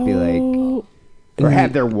something, or be like, or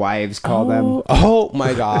have their wives call them? Oh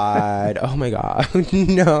my God,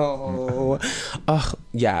 no.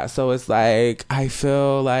 Yeah. So it's like, I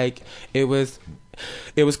feel like it was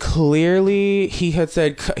clearly, he had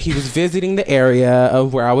said he was visiting the area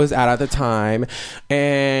of where I was at the time,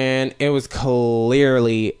 and it was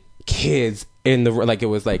clearly kids in the, like, it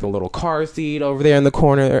was like a little car seat over there in the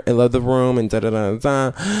corner of the room, and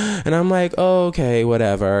da-da-da-da. And I'm like, oh, okay,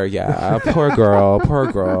 whatever. Yeah, poor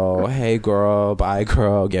girl. Hey, girl, bye,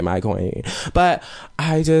 girl, get my coin. But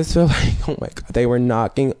I just feel like, oh my God, they were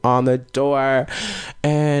knocking on the door,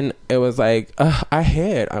 and it was like, I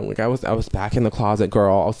hid. I was back in the closet,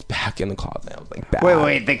 girl. I was back in the closet. I was like, bad.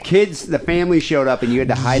 Wait, the family showed up, and you had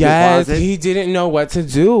to hide in the closet? Yes, he didn't know what to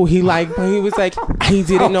do. He was like, he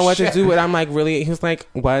didn't know what to do, and I'm like, really? He was like,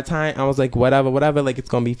 what time? I was like, whatever, like, it's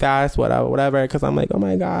gonna be fast, whatever, because I'm like, oh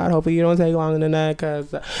my God, hopefully you don't take longer than that,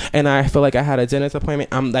 and I feel like I had a dentist appointment.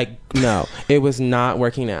 I'm like, no, it was not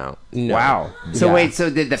working out. No. Wow. So wait, so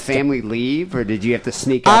did the family leave, or did you have to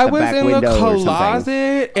sneak out the back window or something? I was in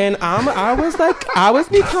the closet, and I was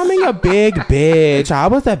becoming a big bitch. I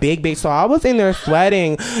was a big bitch, so I was in there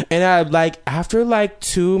sweating, and I like, after like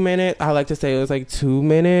 2 minutes, I like to say it was like 2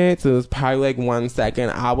 minutes, it was probably like 1 second,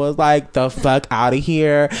 I was like, the fuck out of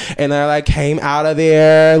here. And I like came out of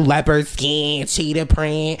there, leopard skin, cheetah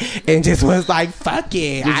print, and just was like, fuck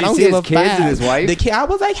it. I don't give a fuck. Did you see his kids and his wife? I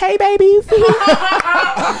was like, hey babies.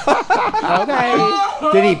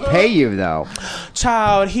 Okay. Did he pay you though?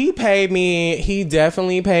 Child, he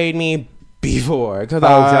definitely paid me before, because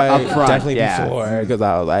before, because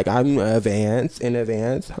I was like, I'm in advance.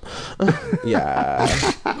 Yeah,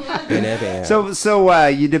 in advance. So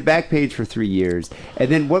you did Backpage for 3 years, and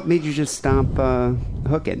then what made you just stop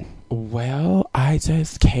hooking? Well, I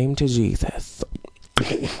just came to Jesus.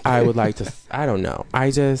 I would like to. I don't know. I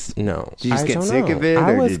just no. Did you just get sick of it,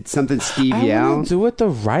 or did something skeeve you out? I didn't do it the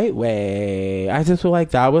right way. I just feel like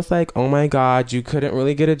that was like, oh my God, you couldn't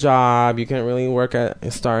really get a job. You couldn't really work at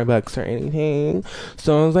Starbucks or anything.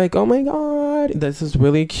 So I was like, oh my God, God, this is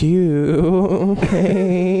really cute.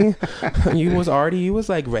 Hey, you was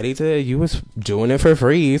like ready to, you was doing it for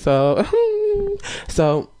free. So,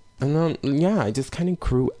 and then, yeah, I just kind of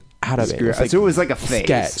grew out of it. So it was like a phase.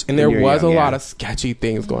 Sketch. And there was a lot of sketchy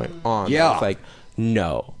things going on. Yeah. It's like,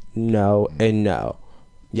 no, and no.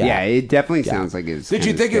 Yeah, it definitely sounds like it's. Did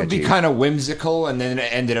you think it would be kind of whimsical, and then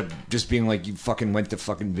it ended up just being like you fucking went to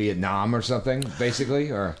fucking Vietnam or something,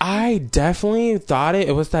 basically? Or I definitely thought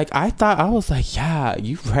it was like, I was like, yeah,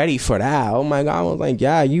 you ready for that? Oh my God, I was like,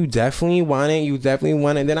 yeah, you definitely want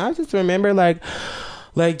it. Then I just remember like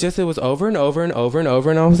just it was over and over and over and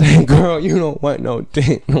over, and I was like, girl, you don't want no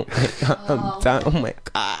dick. Oh my God, I'm done. Oh my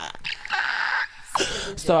God.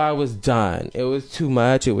 So I was done. It was too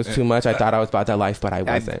much. I thought I was about that life, but I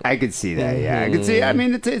wasn't. I could see that. Yeah, I could see. I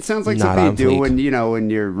mean, it sounds like something you do when when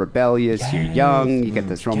you're rebellious, you're young, you get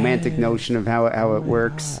this romantic notion of how it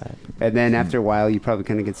works, and then after a while, you probably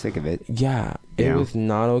kind of get sick of it. Yeah, it was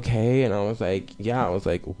not okay, and I was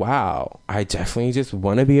like, wow, I definitely just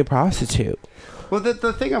want to be a prostitute. Well,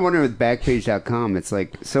 the thing I wonder with Backpage.com, it's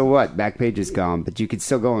like, so what? Backpage is gone, but you could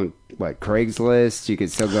still go on Craigslist. You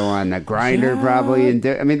could still go on a Grindr probably, and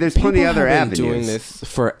there's plenty of other avenues. People have been doing this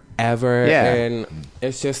forever, and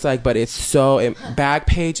it's just like, but it's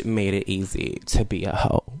Backpage made it easy to be a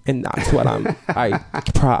hoe, and that's what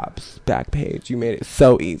props Backpage. You made it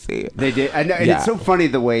so easy. They did. I know, and it's so funny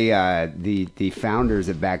the way the founders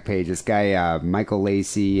of Backpage, this guy Michael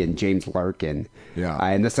Lacey and James Larkin,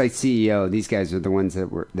 and the site CEO, these guys are the ones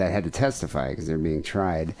that had to testify because they're being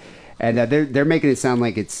tried. And they're making it sound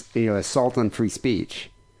like it's assault on free speech.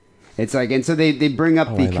 It's like, and so they bring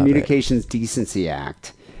up the Communications Decency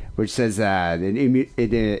Act, which says it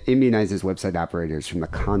immunizes website operators from the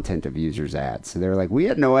content of users' ads. So they're like, we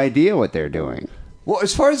had no idea what they're doing. Well,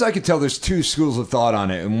 as far as I can tell, there's two schools of thought on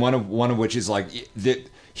it, and one of which is like that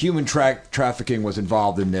human trafficking was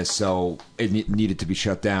involved in this, so it needed to be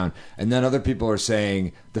shut down. And then other people are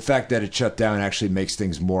saying the fact that it shut down actually makes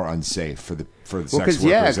things more unsafe for the sex workers.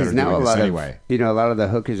 Because now a lot of the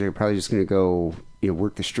hookers are probably just going to go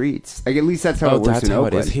work the streets. Like, at least that's how it works in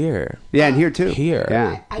Oakland. It is here. Yeah, and here too.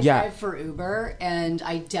 I drive for Uber, and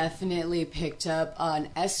I definitely picked up an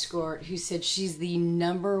escort who said she's the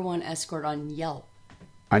 #1 escort on Yelp.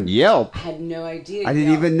 On Yelp? I had no idea. I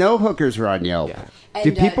didn't even know hookers were on Yelp. Yeah.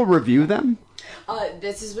 Do people review them?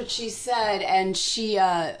 This is what she said, and she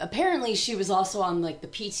apparently she was also on like the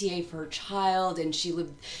PTA for her child, and she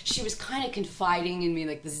was kind of confiding in me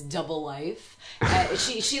like this double life.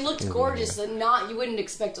 She looked gorgeous, and you wouldn't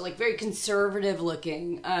expect it, like very conservative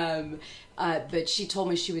looking. But she told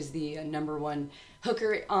me she was the #1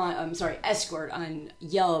 hooker escort on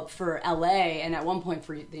Yelp for LA, and at one point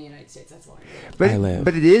for the United States. That's long.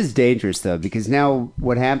 But it is dangerous though, because now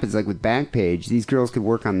what happens, like with Backpage, these girls could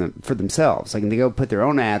work for themselves. Like, they go put their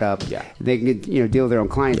own ad up. Yeah. They can deal with their own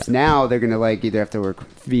clients. Yeah. Now they're gonna either have to work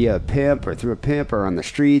via a pimp or through a pimp or on the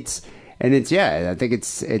streets, and I think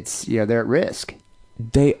it's they're at risk.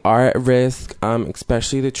 They are at risk,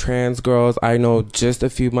 especially the trans girls. I know just a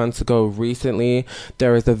few months ago, recently,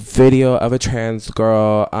 there was a video of a trans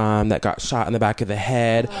girl that got shot in the back of the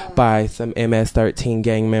head by some MS-13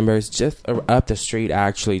 gang members just up the street,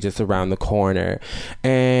 actually, just around the corner.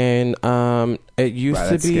 And it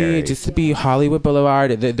used to be Hollywood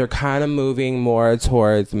Boulevard. They're kind of moving more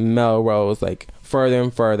towards Melrose, like further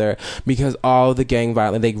and further, because all the gang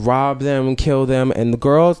violence, they rob them, kill them, and the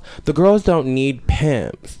girls don't need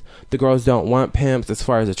pimps. The girls don't want pimps as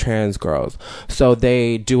far as the trans girls. So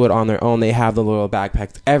they do it on their own. They have the little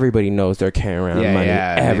backpacks. Everybody knows they're carrying around money.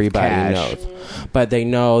 Everybody knows. But they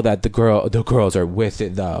know that the girls are with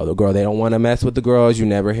it though. They don't want to mess with the girls. You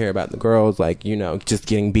never hear about the girls just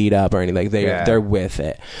getting beat up or anything. They're with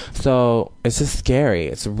it. So it's just scary.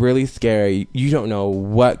 It's really scary. You don't know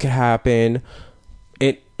what could happen.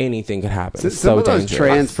 Anything could happen. Some of those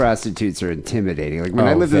trans prostitutes are intimidating. Like when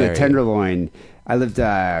I lived in the Tenderloin, I lived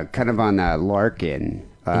kind of on Larkin.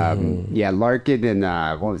 Larkin and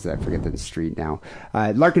what was that? I forget the street now.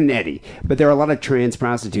 Larkin and Eddy. But there are a lot of trans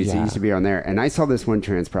prostitutes that used to be on there. And I saw this one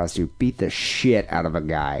trans prostitute beat the shit out of a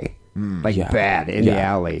guy. Bad in the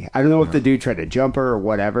alley. I don't know if the dude tried to jump her or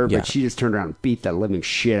whatever, but she just turned around and beat the living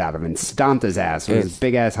shit out of him and stomped his ass with his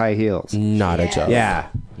big ass high heels. Not a joke.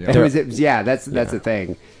 That's the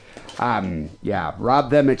thing. Rob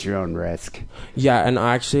them at your own risk. Yeah, and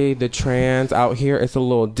actually the trans out here, it's a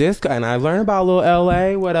little disco, and I learned about little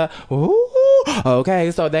LA with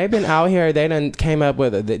okay, so they've been out here, they done came up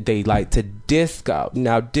with they like to disco.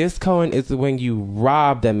 Now, discoing is when you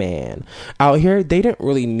rob the man. Out here, they didn't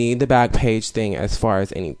really need the back page thing as far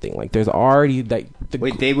as anything. Like, there's already like.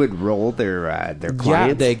 Wait, they would roll their clients?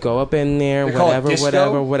 Yeah, they go up in there, They call it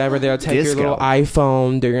disco? whatever. They'll take Disco. your little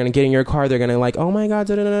iPhone. They're gonna get in your car. They're gonna like, oh my god,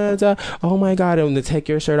 da, da, da, da, da. Oh my god, and they take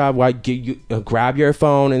your shirt off. Like, grab your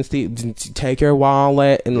phone and take your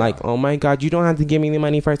wallet and like, oh my god, you don't have to give me the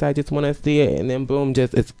money first. I just want to see it, and then boom,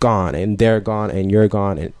 just it's gone, and they're gone, and you're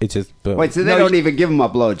gone, and it just boom. Wait, so they don't even give them a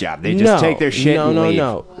blowjob? They just take their shit and leave?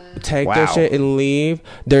 No. Take their shit and leave.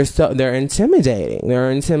 They're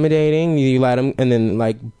intimidating. You let them, and then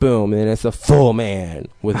like boom, and then it's a full man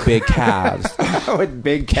with big calves. With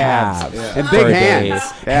big calves. And for big hands.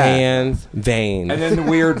 days. Yeah. Hands, veins. And then the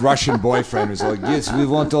weird Russian boyfriend was like, "Yes, we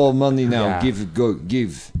want all money now. Yeah. Give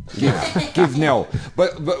now."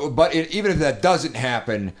 But even if that doesn't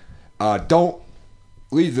happen, don't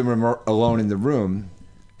leave them alone in the room.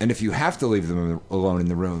 And if you have to leave them alone in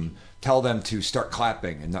the room, tell them to start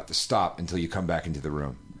clapping and not to stop until you come back into the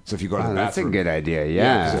room. So if you go to the That's a bathroom, good idea. because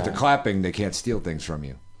Yeah. if they're clapping, they can't steal things from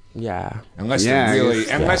you. Yeah. Unless Yeah, they're I really,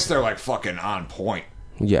 guess- unless they're like fucking on point.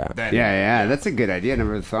 Yeah. Then Yeah. That's a good idea. I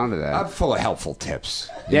never thought of that. I'm full of helpful tips.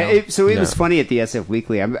 you Yeah, know? it was funny at the SF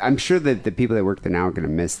Weekly. I'm sure that the people that work there now are going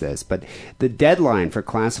to miss this, but the deadline for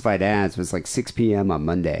classified ads was like 6 p.m. on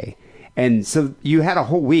Monday. And so you had a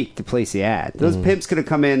whole week to place the ad. Those pimps could have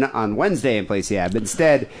come in on Wednesday and placed the ad, but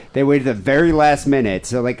instead they waited the very last minute.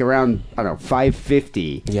 So like around, I don't know,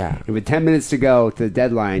 5:50. Yeah. And with 10 minutes to go to the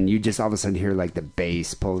deadline, you just all of a sudden hear like the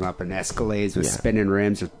bass pulling up in Escalades with spinning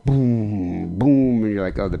rims, just boom, boom, and you're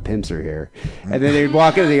like, oh, the pimps are here. And then they'd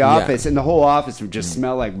walk into the office, and the whole office would just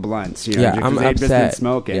smell like blunts. You know, Yeah, because I'm they'd just been upset.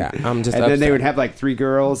 smoking. Yeah, I'm just And then they upset. would have like 3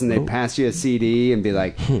 girls, and they'd pass you a CD and be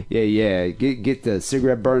like, yeah, get the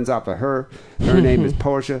cigarette burns off of her. Her name is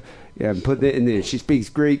Portia. Yeah, and put it in there. She speaks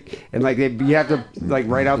Greek, and like you have to like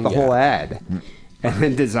write out the whole ad, and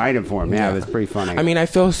then design it for them. Yeah, it was pretty funny. I mean, I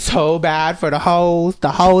feel so bad for the hoes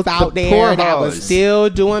out there poor that was hoes. still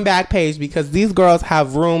doing Backpage, because these girls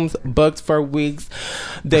have rooms booked for weeks.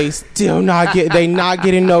 They still not getting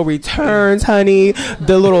no returns, honey.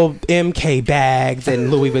 The little MK bags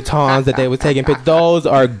and Louis Vuittons that they was taking, but those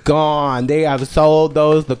are gone. They have sold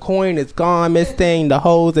those. The coin is gone, Miss Thing. The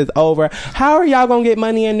hose is over. How are y'all gonna get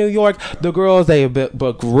money in New York? The girls, they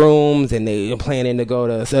book rooms, and they are planning to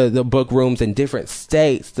go to the book rooms in different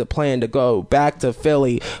states, to plan to go back to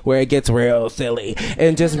Philly where it gets real silly,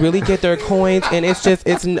 and just really get their coins. And it's just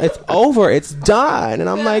it's over, it's done. And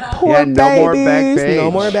I'm like, poor no more babies, Backpage.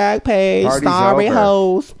 no more Backpage. Party's Sorry, over.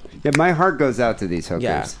 hoes. yeah, my heart goes out to these hookers.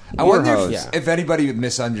 Yeah. I Poor wonder hoes. if anybody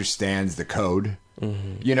misunderstands the code.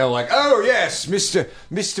 You know, like, oh yes,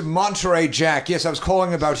 Mr. Monterey Jack. Yes, I was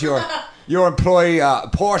calling about your employee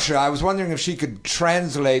Portia. I was wondering if she could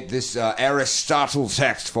translate this Aristotle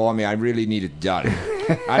text for me. I really need it done.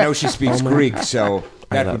 I know she speaks Greek, so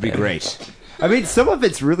that would be great. I mean, some of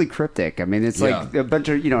it's really cryptic. I mean, it's like Yeah. a bunch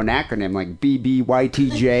of, an acronym like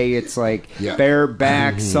BBYTJ. It's like Yeah.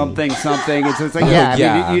 bareback something. It's like, I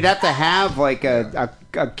mean, you'd have to have like a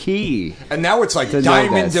key. And now it's like To know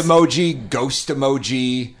diamond this. emoji, ghost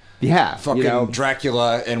emoji, Yeah. fucking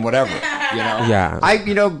Dracula, and whatever. You know? Yeah. I,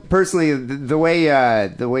 personally, the way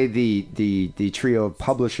the trio of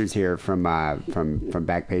publishers here from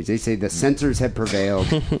Backpage, they say the censors have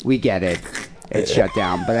prevailed. We get it. It's shut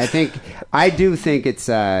down, but I do think it's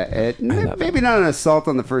maybe not an assault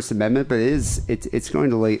on the First Amendment, but it's going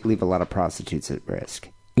to leave a lot of prostitutes at risk.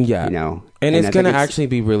 Yeah. And it's I going to think actually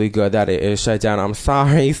be really good that it is shut down. I'm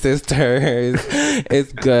sorry, sisters.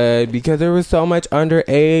 It's good, because there was so much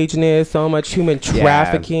underageness, so much human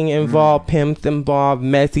trafficking involved, pimps involved,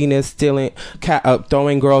 messiness, stealing,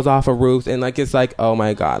 throwing girls off of roofs. And like, it's like, oh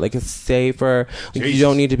my God, like, it's safer. Like, you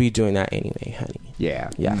don't need to be doing that anyway, honey. Yeah.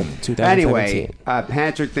 2017. Anyway,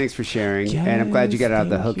 Patrick, thanks for sharing, and I'm glad you got out of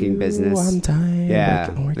the hooking business. I'm tired. Yeah.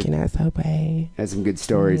 Working at Subway. Had some good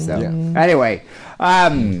stories, though. Anyway,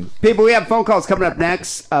 people, we have phone calls coming up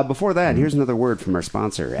next. Before that, here's another word from our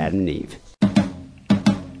sponsor, Adam and Eve.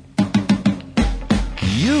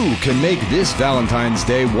 You can make this Valentine's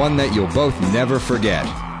Day one that you'll both never forget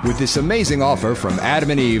with this amazing offer from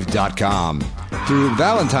adamandeve.com. Through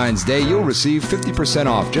Valentine's Day, you'll receive 50%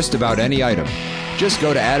 off just about any item. Just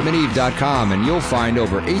go to adamandeve.com and you'll find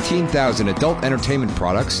over 18,000 adult entertainment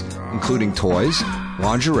products, including toys,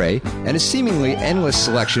 lingerie, and a seemingly endless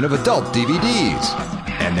selection of adult DVDs.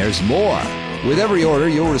 And there's more. With every order,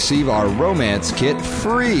 you'll receive our romance kit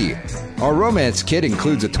free. Our romance kit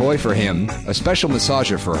includes a toy for him, a special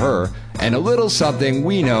massager for her, and a little something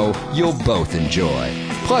we know you'll both enjoy.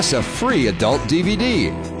 Plus a free adult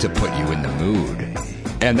DVD to put you in the mood.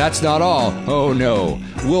 And that's not all. Oh no.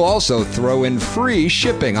 We'll also throw in free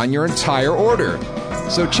shipping on your entire order.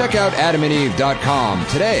 So check out adamandeve.com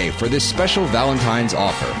today for this special Valentine's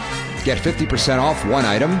offer. Get 50% off one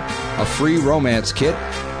item, a free romance kit,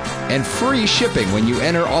 and free shipping when you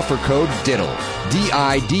enter offer code DIDDLE.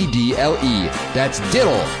 DIDDLE. That's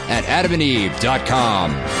DIDDLE at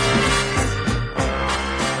adamandeve.com.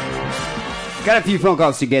 Got a few phone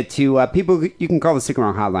calls to get to. People, you can call the Sick and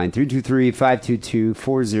Wrong hotline,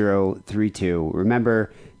 323-522-4032.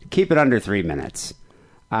 Remember, keep it under 3 minutes.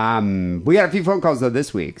 We got a few phone calls, though,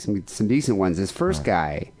 this week. Some decent ones. This first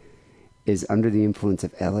guy is under the influence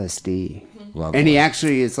of LSD. And he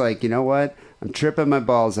actually is like, you know what? I'm tripping my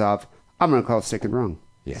balls off. I'm going to call Sick and Wrong.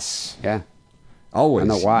 Yes. Yeah. Always. I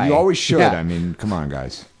don't know why. You always should. Yeah. I mean, come on,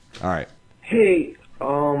 guys. All right. Hey,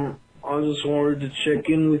 I just wanted to check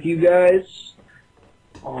in with you guys.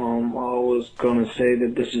 I was gonna say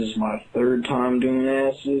that this is my third time doing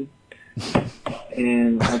acid,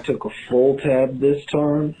 and I took a full tab this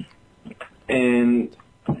time, and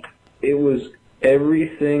it was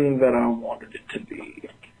everything that I wanted it to be.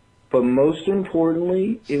 But most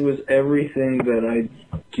importantly, it was everything that I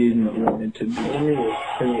didn't want it to be.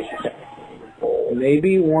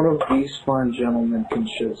 Maybe one of these fine gentlemen can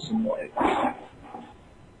shed some light.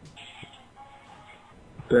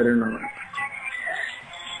 Better not.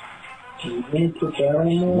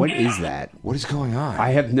 What is that? What is going on? I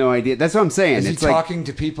have no idea. That's what I'm saying. Is he it's like, talking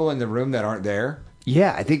to people in the room that aren't there?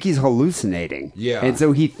 yeah, I think he's hallucinating. Yeah. And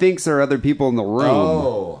so he thinks there are other people in the room.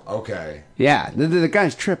 Oh, okay. Yeah, the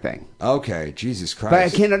guy's tripping. Okay, Jesus Christ. But I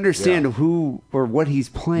can't understand who or what he's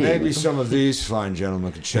playing. Maybe some of these fine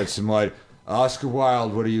gentlemen could shed some light. Oscar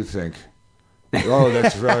Wilde, what do you think? Oh,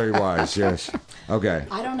 that's very wise, yes. Okay.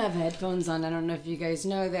 I don't have headphones on. I don't know if you guys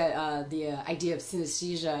know that the idea of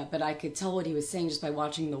synesthesia, but I could tell what he was saying just by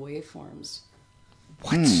watching the waveforms.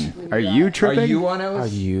 What? Are you tripping? Are you on LSD? Are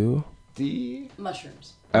you?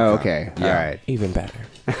 Mushrooms. Oh, okay. Yeah. All right. Even better.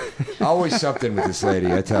 Always something with this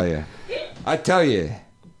lady, I tell you. I tell you.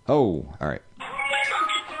 Oh, all right.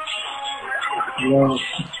 Yeah.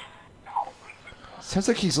 Sounds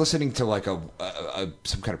like he's listening to like a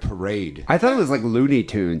some kind of parade. I thought it was like Looney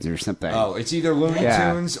Tunes or something. Oh, it's either Looney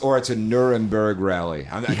Yeah. Tunes or it's a Nuremberg rally.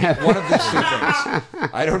 One of these two things.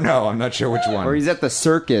 I don't know. I'm not sure which one. Or he's at the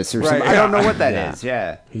circus or something. I yeah. don't know what that is.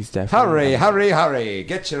 Yeah. He's definitely. Hurry, hurry, hurry.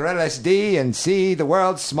 Get your LSD and see the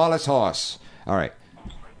world's smallest horse. All right.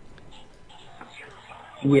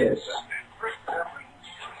 Yes.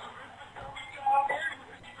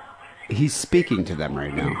 He's speaking to them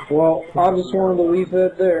right now. Well, I just wanted to leave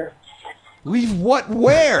that there. Leave what?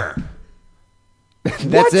 Where?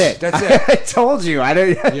 That's it. That's it. I told you. I don't.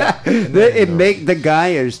 Yeah. The guy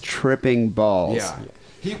is tripping balls. Yeah.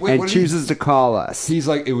 And chooses to call us. He's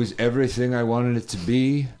like, it was everything I wanted it to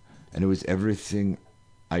be, and it was everything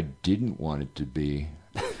I didn't want it to be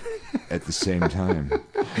at the same time.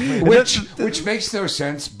 Which makes no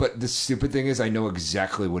sense, but the stupid thing is I know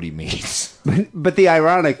exactly what he means. But the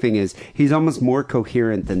ironic thing is, he's almost more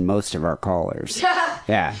coherent than most of our callers.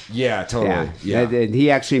 Yeah. Yeah, totally. Yeah. And he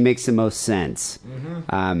actually makes the most sense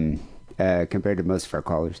compared to most of our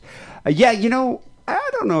callers. I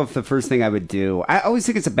don't know if the first thing I would do, I always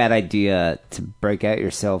think it's a bad idea to break out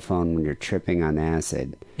your cell phone when you're tripping on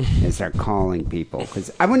acid and start calling people. Because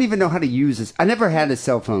I wouldn't even know how to use this. I never had a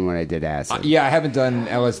cell phone when I did acid. Yeah, I haven't done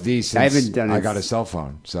LSD since I got a cell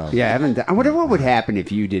phone. So yeah, I haven't done. I wonder what would happen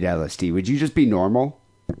if you did LSD. Would you just be normal?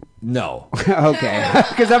 No. Okay.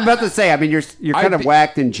 Because I'm about to say, I mean, you're kind of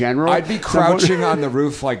whacked in general. I'd be crouching on the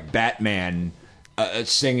roof like Batman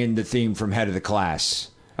singing the theme from Head of the Class.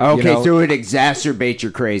 Okay, so it would exacerbate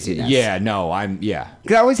your craziness. Yeah, no,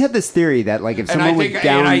 Because I always had this theory that, like, if someone went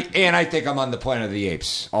down... And I think I'm on the Planet of the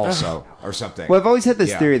Apes also, or something. Well, I've always had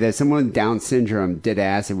this theory that if someone with Down syndrome did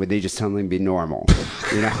acid, would they just suddenly be normal?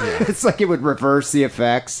 You know? It's like it would reverse the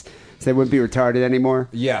effects, so they wouldn't be retarded anymore.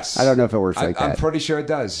 Yes. I don't know if it works like that. I'm pretty sure it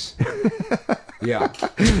does. Yeah.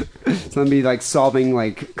 So it'd be like solving,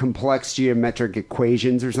 like, complex geometric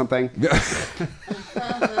equations or something.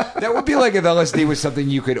 That would be like if LSD was something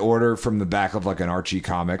you could order from the back of like an Archie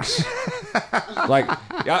comics. Like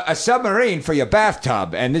a submarine for your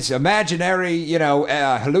bathtub and this imaginary,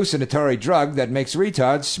 hallucinatory drug that makes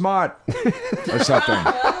retards smart or something.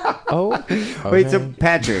 Oh. Okay. Wait, so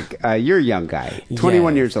Patrick, you're a young guy,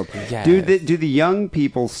 21 years old. Yes. Do the young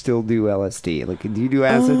people still do LSD? Like, do you do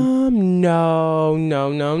acid? No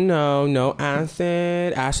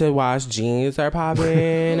acid. Acid wash jeans are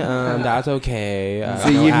popping. That's okay. So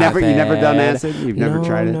you've never done acid? You've never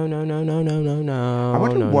tried it? No. I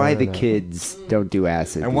wonder why the kids don't do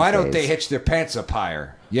acid. And why don't they hitch their pants up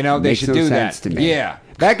higher? You know, they Makes should no do sense that. to me. Yeah.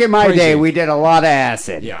 Back in my Crazy. day, we did a lot of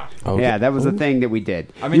acid. Yeah. Okay. Yeah, that was a thing that we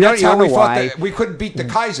did. I mean, you that's how know we thought why? that we couldn't beat the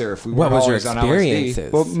Kaiser if we What were was your always on LSD.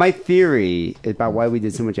 experiences? Well, my theory about why we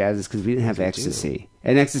did so much acid is because we didn't have ecstasy,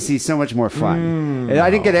 and ecstasy is so much more fun. And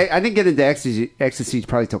I didn't get into ecstasy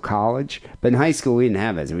probably till college, but in high school we didn't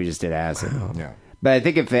have it, so we just did acid. Yeah. But I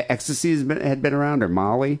think if ecstasy had been around or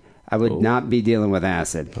Molly, I would not be dealing with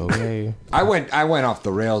acid. Okay. I went off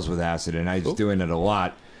the rails with acid, and I was doing it a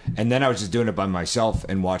lot. And then I was just doing it by myself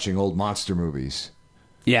and watching old monster movies.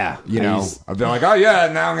 Yeah, You know, I've been like, oh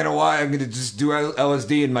yeah, now I'm gonna just do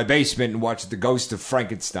LSD in my basement and watch The Ghost of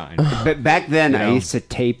Frankenstein. But back then, I know? used to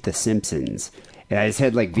tape The Simpsons. And I just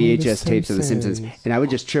had like VHS tapes of The Simpsons, and I would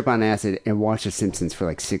just trip on acid and watch The Simpsons for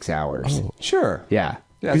like 6 hours. Sure. Yeah,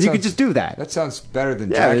 Yeah, because you that could sounds- just do that. That sounds better than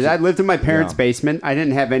Yeah, Jackie. I lived in my parents' Yeah. basement. I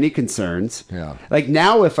didn't have any concerns. Yeah. Like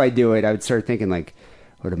now, if I do it, I would start thinking like,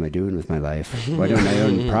 what am I doing with my life? Why don't I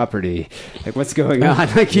own property? Like, what's going on?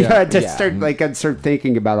 Like, you know, I'd just I'd start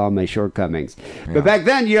thinking about all my shortcomings. But back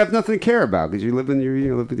then, you have nothing to care about because you live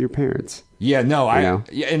with your parents. Yeah, no, know?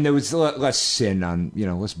 and there was less sin on,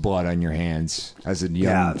 less blood on your hands as a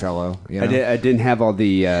young fellow. You know? I didn't have all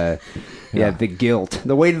the the guilt.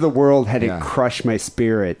 The weight of the world had Yeah. crushed my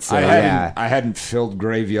spirit. So I hadn't filled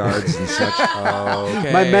graveyards and such.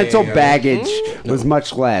 Okay. my mental baggage was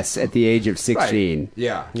much less at the age of 16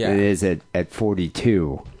 Yeah. than it is at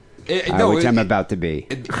 42, which I'm about to be.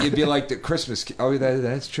 It'd be like the Christmas. Oh,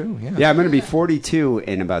 that's true. Yeah. Yeah, I'm going to be 42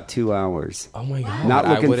 in about 2 hours. Oh my god! Not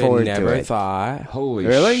looking I would forward have to never it. thought. Holy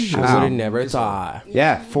Really? shit. I Wow. would have never thought.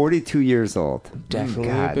 Yeah, 42 years old. Definitely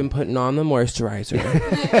God. been putting on the moisturizer.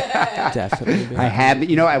 Definitely. Been. I have.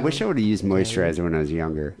 I wish I would have used moisturizer when I was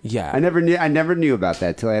younger. Yeah. I never knew about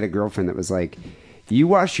that till I had a girlfriend that was like, "You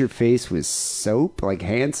wash your face with soap, like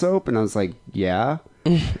hand soap," and I was like, "Yeah."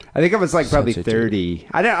 I think I was like probably Such a 30.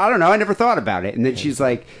 I don't know. I never thought about it. And then she's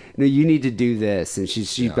like, "No, you need to do this." And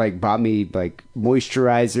she like bought me like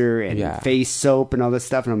moisturizer and face soap and all this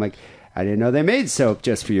stuff. And I'm like, I didn't know they made soap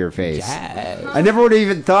just for your face. Yes. I never would have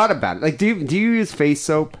even thought about it. Like, do you use face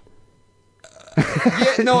soap?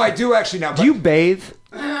 Yeah, no, I do actually now. Do you bathe?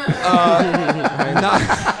 Not,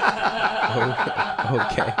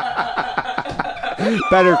 Okay.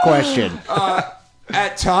 Better question.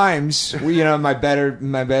 at times, my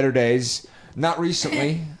better days. Not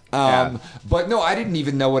recently. But no, I didn't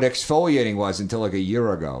even know what exfoliating was until like a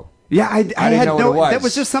year ago. Yeah, I didn't had know what no. it was. That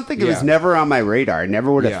was just something that was Yeah. never on my radar. I never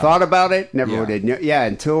would have Yeah. thought about it. Never Yeah. would have. Yeah,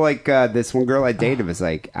 until like this one girl I dated was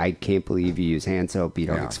like, "I can't believe you use hand soap. You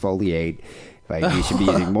don't Yeah. exfoliate. Like you should be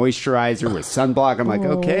using moisturizer with sunblock." I'm like,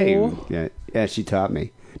 okay. Yeah. She taught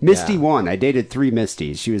me. Misty won. I dated 3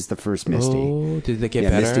 Misties. She was the first Misty. Oh, did they get Yeah,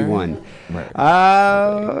 better? Misty won. Right.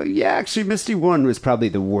 Yeah, actually, Misty 1 was probably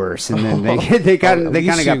the worst, and then they kind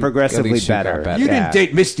of got progressively better. You Yeah. didn't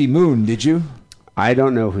date Misty Moon, did you? I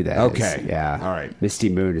don't know who that is. Okay. Yeah. All right. Misty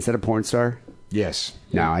Moon. Is that a porn star? Yes.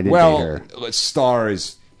 No, I didn't date her. Well, star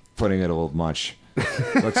is putting it a little much.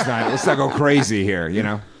 Let's not go crazy here.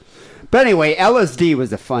 But anyway, LSD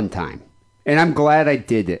was a fun time, and I'm glad I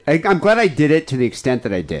did it. I'm glad I did it to the extent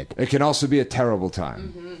that I did. It can also be a terrible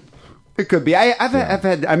time. It could be. I've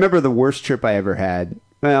had. I remember the worst trip I ever had.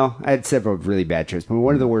 Well, I had several really bad trips, but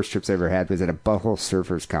one of the worst trips I ever had was at a Butthole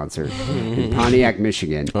Surfers concert in Pontiac,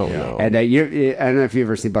 Michigan. Oh, no. And I don't know if you've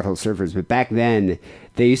ever seen Butthole Surfers, but back then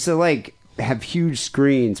they used to like have huge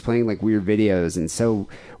screens playing like weird videos, and so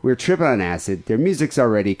we were tripping on acid. Their music's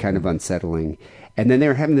already kind of unsettling. And then they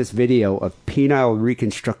were having this video of penile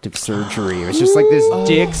reconstructive surgery. It was just like this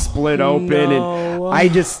dick split open, and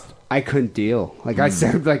I couldn't deal. Like I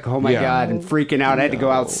started like, oh my God, and freaking out. I had to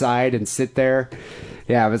go outside and sit there.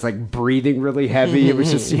 Yeah, I was like breathing really heavy. It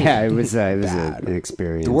was just, it was an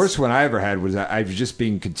experience. The worst one I ever had was I was just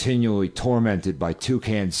being continually tormented by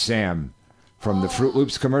Toucan Sam from the Fruit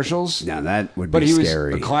Loops commercials. Now that would But be he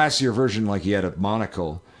scary. was a classier version, like he had a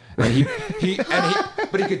monocle. And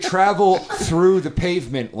but he could travel through the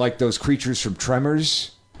pavement like those creatures from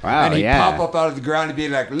Tremors. Wow, and he'd yeah. pop up out of the ground and be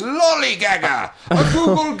like, "Lollygagga, a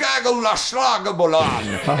Google gaggle la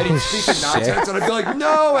schlagabolan." And he'd speak in nonsense, and I'd be like,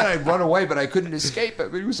 "No," and I'd run away, but I couldn't escape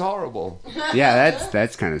it. It was horrible. Yeah,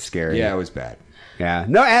 that's kind of scary. Yeah, it was bad. Yeah.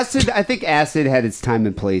 No, acid, I think acid had its time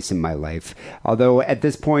and place in my life. Although at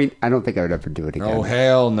this point, I don't think I would ever do it again. Oh,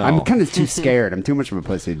 hell no. I'm kind of too scared. I'm too much of a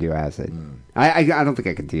pussy to do acid. I don't think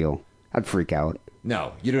I could deal. I'd freak out.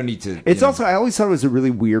 No, you don't need to. It's also, I always thought it was a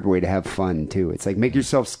really weird way to have fun, too. It's like, make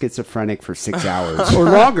yourself schizophrenic for 6 hours or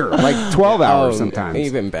longer, like 12 hours sometimes.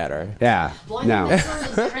 Even better. Yeah. Well, I think that's sort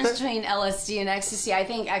of the difference between LSD and ecstasy. I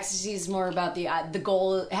think ecstasy is more about the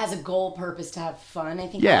goal. It has a goal purpose to have fun. I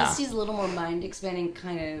think LSD is a little more mind expanding,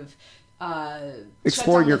 kind of.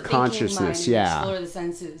 Explore your consciousness, explore the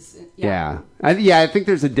senses. I think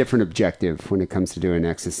there's a different objective when it comes to doing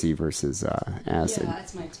ecstasy versus acid. Yeah,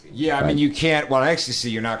 that's my experience. Yeah, I mean, you can't. Well,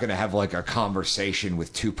 ecstasy, you're not going to have like a conversation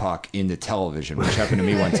with Tupac in the television, which happened to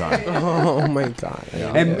me one time. Oh my god!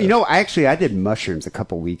 Yeah. And you know, I did mushrooms a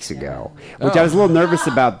couple weeks ago, which I was a little nervous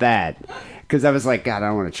about that. Because I was like, God, I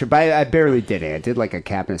don't want to trip. I barely did it. I did like a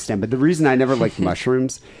cap and a stem. But the reason I never liked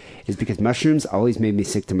mushrooms is because mushrooms always made me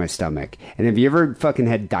sick to my stomach. And have you ever fucking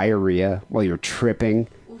had diarrhea while you're tripping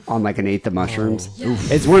on like an eighth of mushrooms?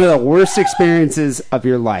 It's one of the worst experiences of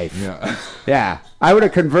your life. Yeah. I would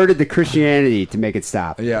have converted to Christianity to make it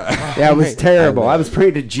stop. Yeah, it was terrible. I was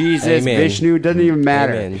praying to Jesus, Vishnu, doesn't even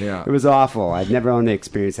matter. It was awful. I'd never want to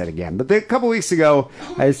experience that again. But a couple weeks ago,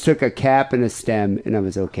 I just took a cap and a stem, and I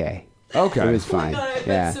was okay. Okay. It was fine. Oh my God,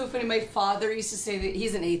 that's so funny. My father used to say that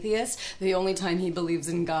he's an atheist. The only time he believes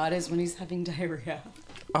in God is when he's having diarrhea.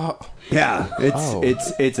 Oh. Yeah,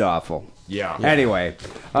 it's awful. Yeah. Anyway,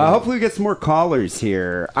 hopefully we get some more callers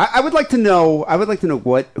here. I would like to know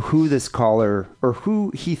who this caller or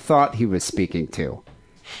who he thought he was speaking to.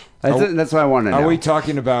 That's what I want to know. Are we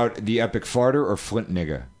talking about the epic farter or Flint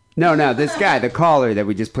nigga? No, this guy, the caller that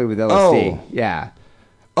we just played with LSD. Oh. Yeah.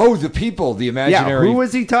 Oh, the people, the imaginary. Yeah, who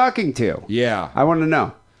was he talking to? Yeah. I want to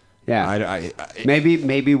know. Yeah.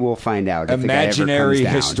 Maybe we'll find out. If imaginary the guy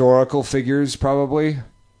ever comes down. historical figures, probably.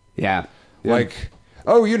 Yeah. Like,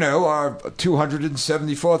 our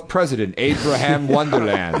 274th president, Abraham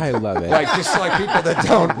Wonderland. I love it. Like, just like people that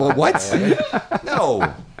don't. Well, what?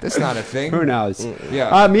 No, that's not a thing. Who knows?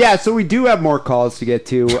 Yeah. So we do have more calls to get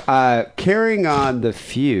to. Carrying on the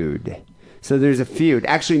feud. So there's a feud.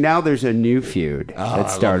 Actually, now there's a new feud that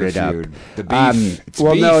started up. The beef.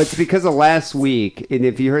 No, it's because of last week. And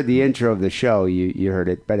if you heard the intro of the show, you heard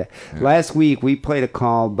it. But last week we played a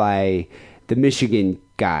call by the Michigan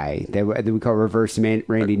guy that we call Reverse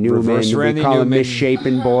Randy Newman. We call him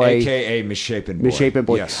Misshapen Boy, a.k.a. Misshapen Boy. Misshapen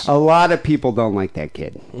Boy. Yes. A lot of people don't like that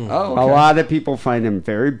kid. Oh, okay. A lot of people find him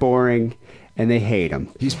very boring. And they hate him.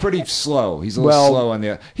 He's pretty slow. He's a little slow on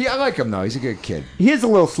the. I like him though. He's a good kid. He is a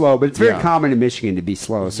little slow, but it's very common in Michigan to be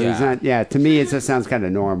slow. So he's not. Yeah, to me, it just sounds kind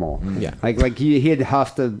of normal. Yeah, like he had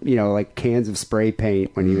huffed like cans of spray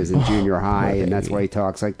paint when he was in junior high, and that's why he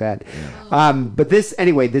talks like that. Yeah. But this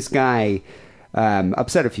guy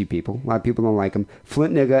upset a few people. A lot of people don't like him.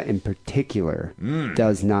 Flint Nigga in particular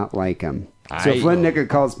does not like him. So Flint Nigga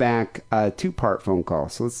calls back a 2-part phone call.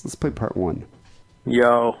 So let's play part 1.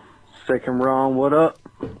 Yo. Second round, what up?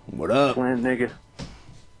 What up? Flint nigga.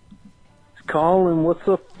 It's calling, what's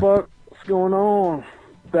the fuck? What's going on?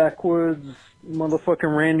 Backwards,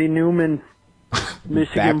 motherfucking Randy Newman,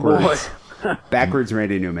 Michigan boy. Backwards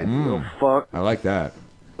Randy Newman. Oh, fuck. I like that.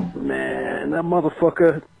 Man, that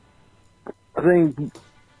motherfucker, I think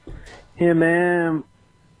him and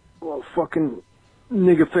motherfucking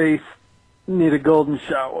nigga face need a golden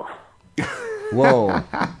shower. Whoa.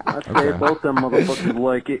 I'd say both them motherfuckers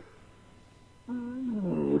like it.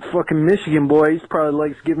 Fucking Michigan boy, he's probably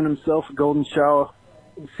likes giving himself a golden shower.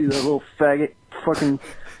 You see that little faggot fucking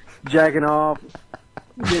jacking off,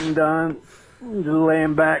 getting done, just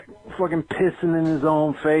laying back, fucking pissing in his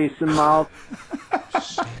own face and mouth.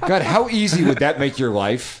 God, how easy would that make your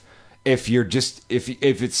life if you're just if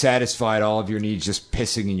it satisfied all of your needs, just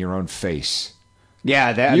pissing in your own face?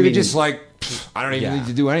 Yeah, you could just like. I don't even need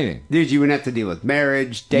to do anything. Dude, you wouldn't have to deal with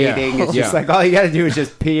marriage, dating. It's just like all you got to do is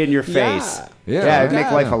just pee in your face. Yeah, it'd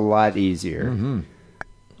make life a lot easier. Mm-hmm.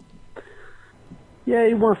 Yeah,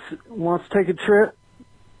 he wants to take a trip.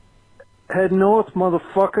 Head north,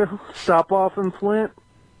 motherfucker. Stop off in Flint.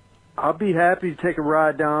 I'll be happy to take a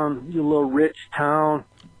ride down your little rich town.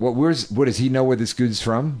 What does he know where this dude's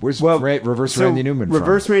from? Where's Reverse Randy Newman from?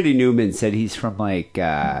 Reverse Randy Newman said he's from like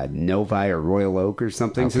Novi or Royal Oak or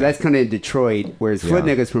something. Okay. So that's kind of in Detroit, whereas Flint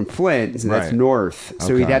Nigga's from Flint, so that's north.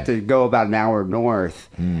 So he'd have to go about an hour north,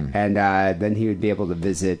 and then he would be able to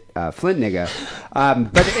visit Flint Nigga.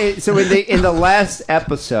 So in the last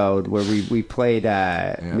episode where we played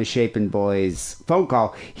Misshapen Boy's phone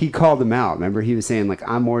call, he called him out. Remember, he was saying like,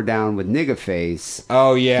 I'm more down with Nigga Face.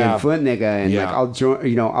 Oh yeah, than Flint Nigga, and like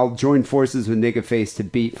I'll join forces with Nigga Face to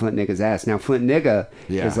beat Flint Nigga's ass. Now Flint Nigga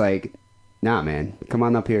is like, nah, man, come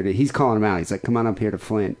on up here to. He's calling him out. He's like, come on up here to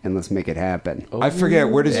Flint and let's make it happen. I forget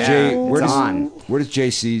where does Jay-Z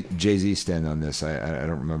stand on this? I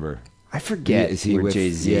don't remember. I forget. Is he where with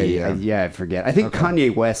Jay-Z? Yeah. I forget. I think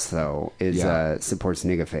Kanye West though is supports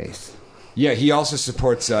nigga face. Yeah, he also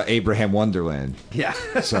supports Abraham Wonderland. Yeah.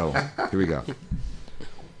 So here we go.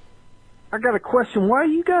 I got a question. Why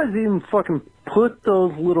you guys even fucking put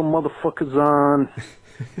those little motherfuckers on?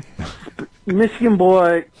 Michigan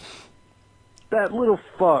boy, that little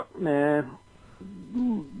fuck, man.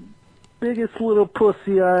 Biggest little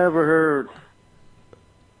pussy I ever heard.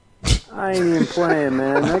 I ain't even playing,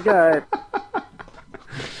 man. That guy.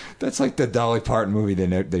 That's like the Dolly Parton movie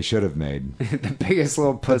they should have made. The biggest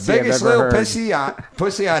little pussy. The biggest I've ever little heard.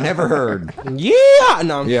 pussy I never heard. Yeah,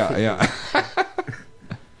 no. Yeah.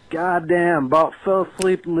 Goddamn, about fell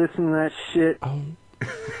asleep listening to that shit. Oh.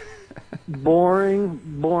 Boring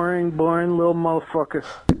little motherfucker.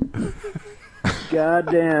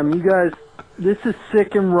 Goddamn, you guys, this is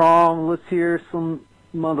sick and wrong. Let's hear some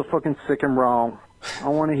motherfucking sick and wrong. I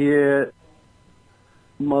want to hear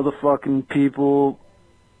motherfucking people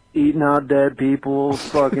eating out dead people,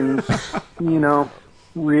 fucking,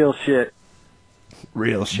 real shit.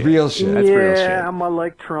 Real shit. Real shit. That's real shit. Yeah, I might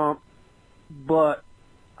like Trump, but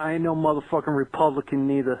I ain't no motherfucking Republican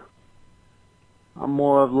neither. I'm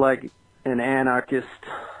more of like an anarchist.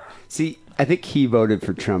 See, I think he voted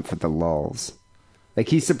for Trump for the lulz. Like,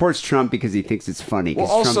 he supports Trump because he thinks it's funny. Well,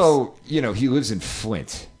 also, he lives in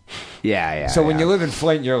Flint. Yeah. So when you live in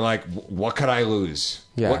Flint, you're like, what could I lose?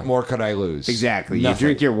 Yeah. What more could I lose? Exactly. Nothing. You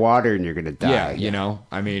drink your water and you're going to die. Yeah,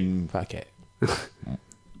 I mean... Fuck it.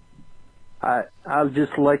 I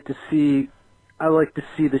just like to see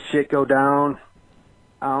the shit go down.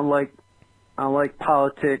 I don't like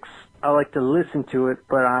politics. I like to listen to it,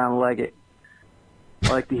 but I don't like it. I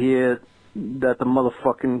like to hear that the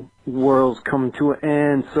motherfucking world's coming to an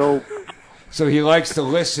end. So he likes to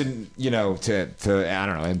listen, to I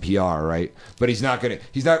don't know, NPR, right? But he's not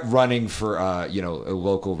running for a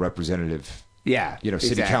local representative. Yeah,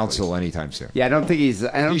 city council anytime soon. Yeah, I don't think he's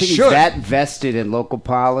that vested in local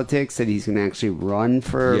politics that he's going to actually run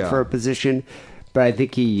for a position. But I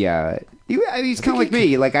think he's kind of like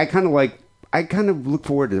me. Like I kind of look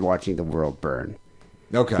forward to watching the world burn.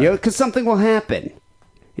 Okay, because something will happen.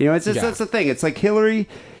 It's just, that's the thing. It's like Hillary,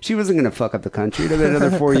 she wasn't going to fuck up the country. It'd have been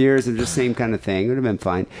another 4 years of just same kind of thing. It would have been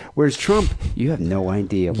fine. Whereas Trump, you have no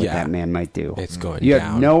idea what that man might do. It's going You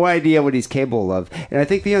down. have no idea what he's capable of. And I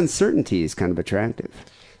think the uncertainty is kind of attractive.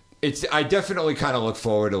 I definitely kind of look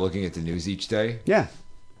forward to looking at the news each day. Yeah.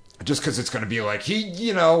 Just because it's going to be like,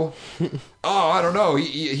 I don't know,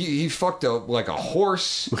 he fucked a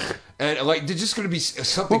horse. And there's just going to be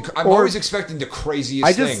something. I'm always expecting the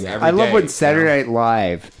craziest thing every day. I love when Saturday Night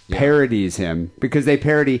Live parodies him because they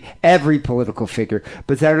parody every political figure.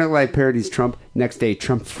 But Saturday Night Live parodies Trump. Next day,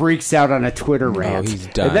 Trump freaks out on a Twitter rant. He's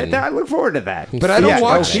done. I look forward to that. But I don't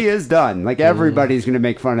watch. He is done. Like everybody's going to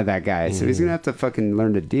make fun of that guy, so he's going to have to fucking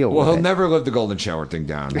learn to deal with it. Well, he'll never live the golden shower thing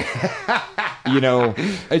down.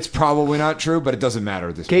 It's probably not true, but it doesn't matter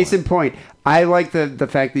at this point. Case in point, I like the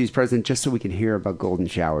fact that he's president just so we can hear about golden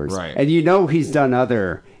showers. Right. And he's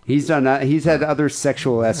had other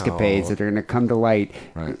sexual escapades that are going to come to light.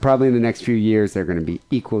 Right. Probably in the next few years, they're going to be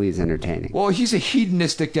equally as entertaining. Well, he's a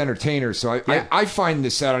hedonistic entertainer, so I find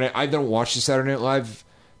this Saturday. I don't watch the Saturday Night Live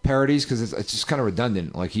parodies because it's just kind of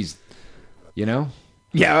redundant. Like he's, Yeah,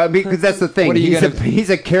 I mean, because that's the thing. He's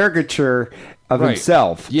a caricature of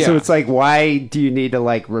himself. Yeah. So it's like, why do you need to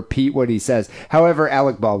repeat what he says? However,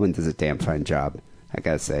 Alec Baldwin does a damn fine job, I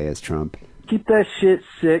gotta say, as Trump. Keep that shit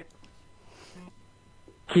sick.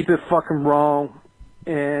 Keep it fucking wrong.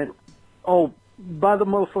 And, by the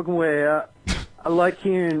motherfucking way, I like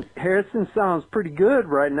hearing Harrison sounds pretty good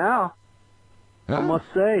right now. I must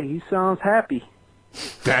say, he sounds happy.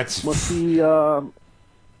 Must be,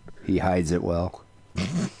 he hides it well.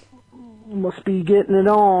 Must be getting it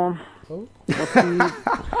on. Must be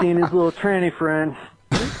seeing his little tranny friend.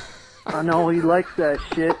 I know he likes that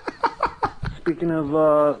shit. Speaking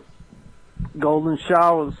of golden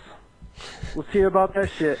showers, let's hear about that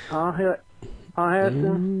shit, huh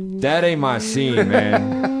Harrison? That ain't my scene,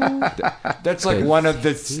 man. That's like one of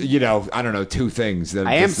the, I don't know, two things.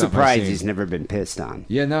 I am surprised he's never been pissed on.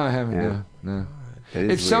 Yeah, no, I haven't. Yeah. No.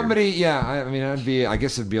 If somebody, I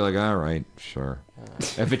guess it'd be like, all right, sure.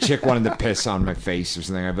 If a chick wanted to piss on my face or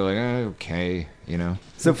something, I'd be like, okay,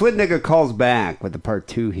 So Flint Nigga calls back with the part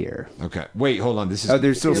 2 here. Okay. Wait, hold on. This is... Oh,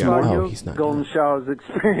 there's still some more. Oh, he's not golden showers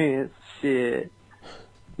experience. Shit.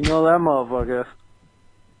 That motherfucker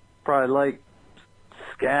probably like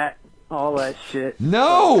scat, all that shit.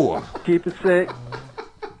 No! Keep it sick.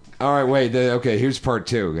 All right, wait. Here's part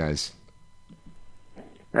 2, guys.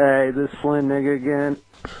 Hey, this Flynn nigga again.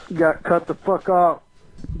 Got cut the fuck off.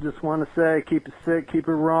 Just want to say, keep it sick, keep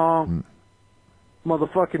it wrong.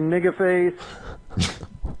 Motherfucking nigga face.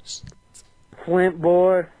 Flint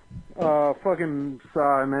boy. Fucking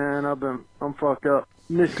sorry, man. I'm fucked up.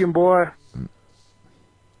 Michigan boy.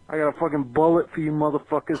 I got a fucking bullet for you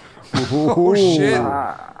motherfuckers. Oh, shit.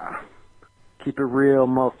 Keep it real,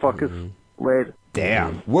 motherfuckers. Later.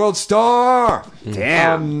 Damn. World Star.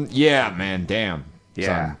 Damn. Yeah, man. Damn.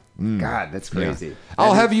 Yeah. Son. God, that's crazy. Yeah.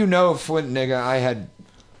 I'll have you know, Flint nigga, I had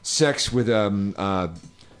sex with what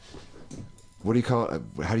do you call it?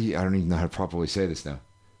 I don't even know how to properly say this now.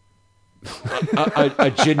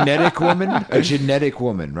 a genetic woman? A genetic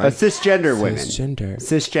woman, right? A cisgender woman.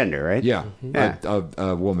 Cisgender, right? Yeah. Yeah.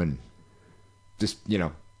 A woman. Just,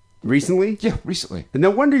 Recently? Yeah, recently.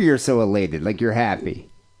 No wonder you're so elated. Like you're happy.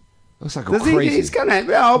 Looks like crazy. He's kind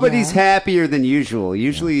of, but he's happier than usual.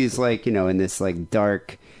 Usually he's like, in this like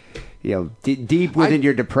dark, deep within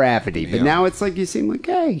your depravity. But now it's like you seem like,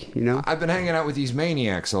 hey, I've been hanging out with these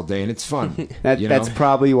maniacs all day, and it's fun. That's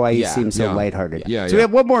probably why you seem so lighthearted. Yeah. So we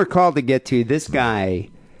have one more call to get to. This guy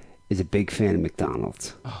is a big fan of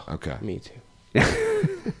McDonald's. Oh, okay. Me too.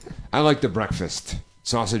 I like the breakfast.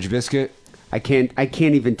 Sausage biscuit. I can't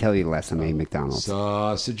even tell you the last time I ate McDonald's.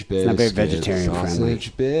 Sausage biscuit. It's not very vegetarian friendly.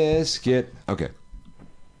 Sausage biscuit. Okay.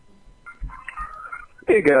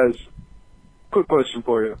 Hey guys, quick question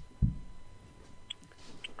for you.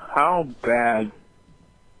 How bad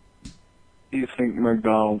do you think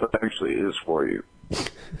McDonald's actually is for you?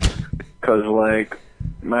 Because,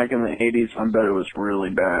 back in the 80s, I bet it was really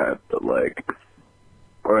bad, but, or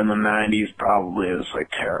in the 90s, probably it was,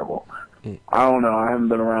 terrible. I don't know. I haven't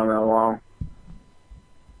been around that long.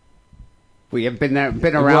 We have been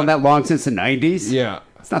around that long since the 90s? Yeah.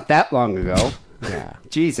 It's not that long ago. Yeah.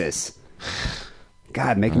 Jesus.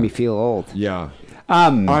 God, making me feel old. Yeah.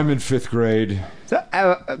 I'm in 5th grade. So,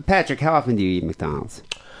 Patrick, how often do you eat McDonald's?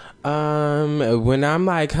 When I'm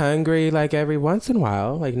hungry, every once in a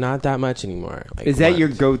while, not that much anymore. Is that your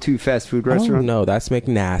go-to fast food restaurant? Oh, no, that's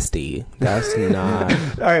McNasty. That's not.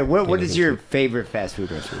 All right, what is your favorite fast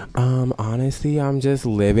food restaurant? Honestly, I'm just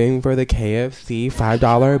living for the KFC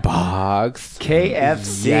 $5 box.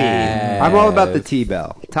 KFC. Yes. I'm all about the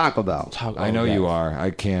T-Bell, Taco Bell. I know you are.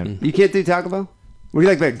 I can't. You can't do Taco Bell? What do you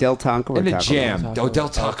like better, Del Taco or In the Taco jam. Bell? Del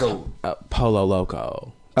Taco. Polo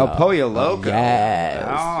Loco. Oh, Pollo Loco. Yes.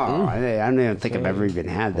 Oh, I don't even think I've ever even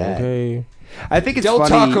had that. Okay. I think it's Del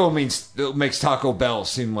funny. Taco makes Taco Bell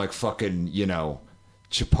seem like fucking,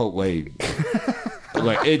 Chipotle.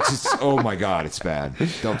 It's just, oh my God, it's bad.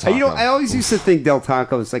 Del Taco. I always used to think Del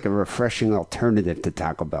Taco is like a refreshing alternative to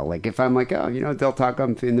Taco Bell. If I'm Del Taco,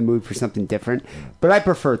 I'm in the mood for something different. But I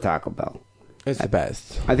prefer Taco Bell. It's the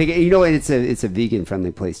best. I think, and it's a vegan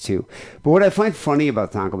friendly place too. But what I find funny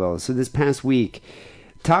about Taco Bell is, so this past week,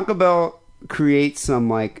 Taco Bell creates some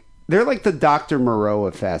they're like the Dr. Moreau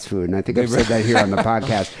of fast food, and I think I've said that here on the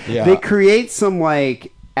podcast. Yeah. They create some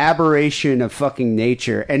aberration of fucking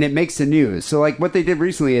nature, and it makes the news. So what they did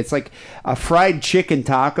recently, it's a fried chicken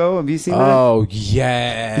taco. Have you seen that? Oh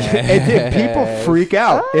yeah. And people freak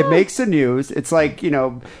out. It makes the news. It's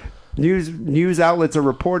news outlets are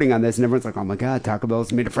reporting on this, and everyone's like, "Oh my God, Taco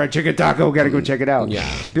Bell's made a fried chicken taco. Got to go check it out." Yeah,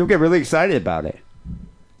 people get really excited about it.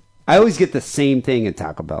 I always get the same thing at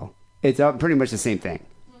Taco Bell. It's pretty much the same thing.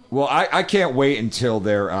 Well, I can't wait until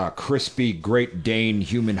their crispy Great Dane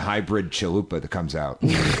human hybrid chalupa that comes out.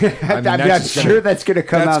 I'm sure that's going to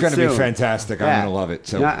come out soon. That's going to be fantastic. Yeah. I'm going to love it.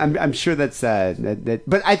 So no, I'm sure that's that.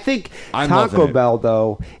 But I think Taco Bell,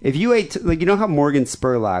 though, if you ate, how Morgan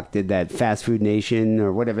Spurlock did that Fast Food Nation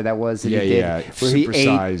or whatever that was that he did, where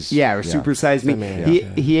Supersize. Supersize Me.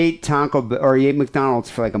 He ate he ate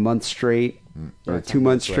McDonald's for a month straight. Or 2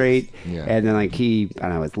 months straight, and then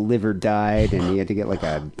his liver died, and he had to get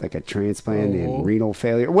a transplant and renal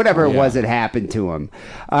failure, whatever it was that happened to him.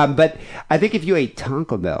 But I think if you ate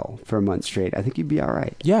Taco Bell for a month straight, I think you'd be all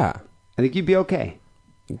right. Yeah, I think you'd be okay.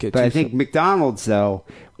 But I think McDonald's though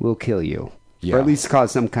will kill you, or at least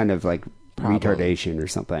cause some kind of retardation or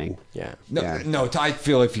something. Yeah. No. I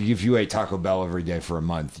feel if you ate Taco Bell every day for a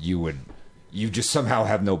month, you just somehow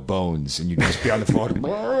have no bones, and you'd just be on the phone.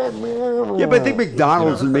 Yeah, but I think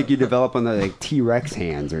McDonald's would make you develop on the T-Rex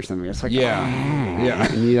hands or something. It's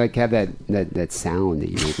yeah, and you have that sound that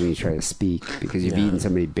you make when you try to speak because you've eaten so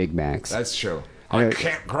many Big Macs. That's true. I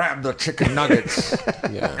can't grab the chicken nuggets.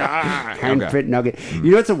 Hand-fit nugget.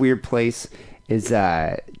 You know what's a weird place is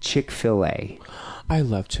Chick-fil-A. I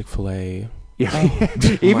love Chick-fil-A.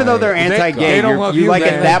 Even though they're anti-gay, you like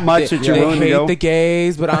it that much that you're willing to go? They hate the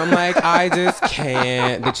gays, but I'm I just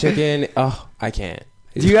can't. The chicken, I can't.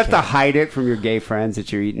 Do you have to hide it from your gay friends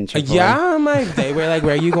that you're eating Chick-fil-A? Yeah, I'm like, they were like,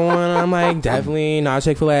 where are you going? I'm like, definitely not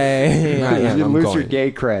Chick-fil-A. You lose your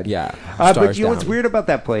gay cred. Yeah. But you know what's weird about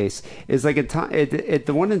that place is like at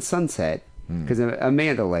the one in Sunset, because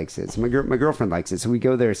Amanda likes it. So my girlfriend likes it. So we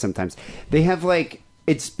go there sometimes. They have like,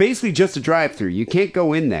 it's basically just a drive-through. You can't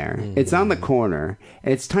go in there. It's on the corner,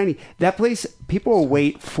 and it's tiny. That place, people will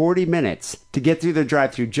wait 40 minutes to get through the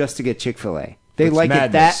drive-through just to get Chick-fil-A. They like madness.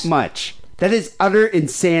 it that much. That is utter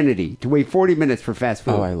insanity to wait 40 minutes for fast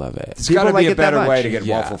food. Oh, I love it. There's got to like be a it that better way much. to get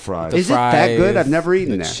waffle fries. Is it that good? I've never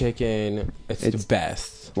eaten there. Chicken, it's the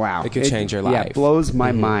best. Wow. It could change your life. Yeah, it blows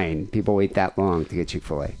my mind. People wait that long to get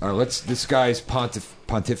Chick-fil-A. All right, this guy's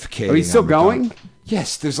pontificating. Are you still on going? McDonald's.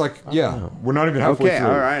 Yes, there's like, we're not even halfway Okay, through.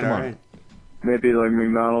 all right, Come all on. right. Maybe like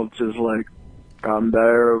McDonald's has like gotten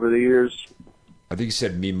better over the years. I think you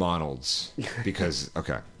said me Monalds because,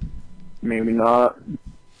 okay. Maybe not.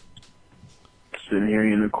 Sitting here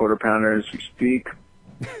eating a quarter pounder as we speak.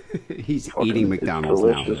 He's Fucking, eating McDonald's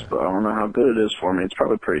it's delicious, now. but I don't know how good it is for me. It's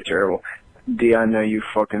probably pretty terrible. D, I know you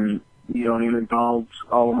don't eat McDonald's.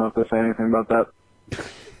 I don't have to say anything about that.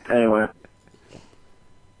 Anyway.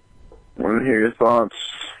 Want to hear your thoughts.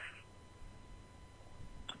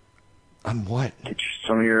 On what? Get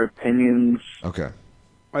some of your opinions. Okay.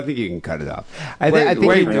 I think you can cut it off. Wait, I think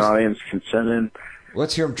wait, you The audience can send in.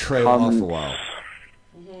 Let's hear him trail off a while.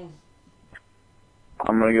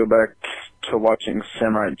 I'm going to go back to watching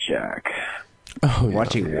Samurai Jack. Oh, yeah.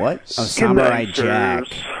 watching what? Oh, Good Samurai night, Jack.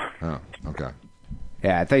 sirs. Oh, okay.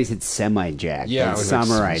 Yeah, I thought you said Semi-Jack. Yeah, but it was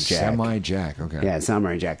Samurai like Jack. Semi-Jack, okay. Yeah,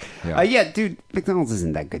 Samurai Jack. Yeah. Yeah, dude, McDonald's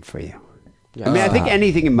isn't that good for you. Yeah. I mean, I think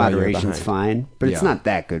anything in No, you're moderation is behind. fine, but it's Yeah. not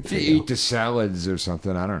that good for If you. you eat the salads or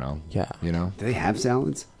something, I don't know. Yeah. You know? Do they have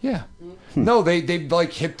salads? Yeah. No, they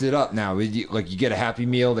like hipped it up now. You get a Happy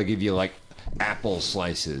Meal, they give you like apple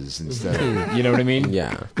slices instead of, you know what I mean?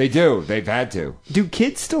 Yeah. They do. They've had to. Do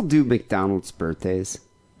kids still do McDonald's birthdays?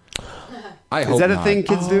 I hope Is that a not. thing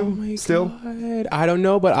kids Oh do my still? God. I don't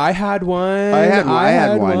know, but I had one. I had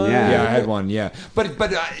one, yeah. Yeah, I had one, yeah. But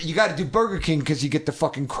you got to do Burger King because you get the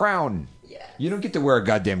fucking crown. You don't get to wear a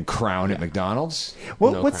goddamn crown at McDonald's.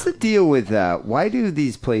 Well, No what's the deal with why do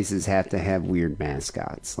these places have to have weird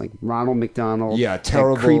mascots? Like Ronald McDonald? Yeah, that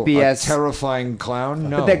terrible, creepy ass, terrifying clown.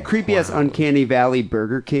 No, but that creepy ass Uncanny Valley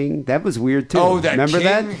Burger King, that was weird too. Oh, that Remember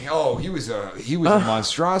king? that? Oh, he was a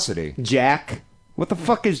monstrosity. Jack? What the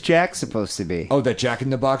fuck is Jack supposed to be? Oh, that Jack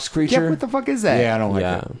in the Box creature. Yeah, what the fuck is that? Yeah, I don't like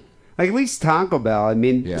Yeah. it. Like at least Taco Bell. I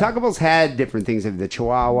mean, Yeah. Taco Bell's had different things. Of the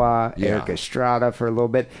Chihuahua, Yeah. Eric Estrada for a little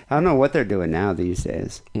bit. I don't know what they're doing now these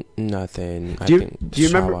days. Nothing. Do you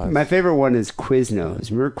remember? Shawas. My favorite one is Quiznos.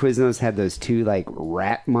 Remember Quiznos had those two like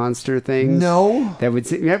rat monster things? No. That would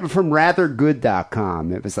remember from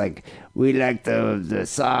rathergood.com. It was like, we like the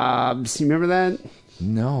sobs. You remember that?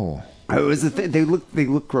 No. It was they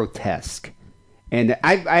look grotesque. And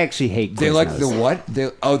I actually hate Quiznos. They like the what?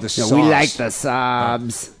 The sauce. We like the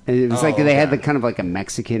sobs. And it was like they had okay. the kind of like a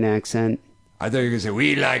Mexican accent. I thought you were going to say,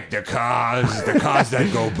 we like the cars that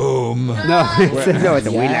go boom. No, it's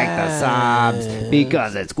we like the sobs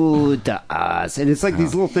because it's good to us. And it's like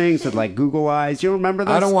these little things with like Google eyes. You don't remember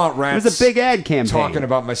this? I don't want rats. It was a big ad campaign. Talking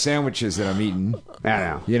about my sandwiches that I'm eating. I don't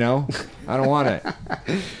know. You know? I don't want it.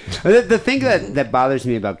 The thing that bothers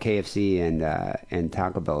me about KFC and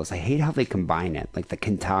Taco Bell is I hate how they combine it. Like the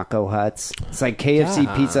Kentucky Huts. It's like KFC,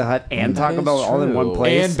 Yeah. Pizza Hut, and That Taco is Bell all in one true.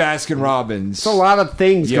 place. And Baskin Robbins. It's a lot of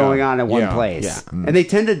things Yeah. going on in one Yeah. place. Yeah. And they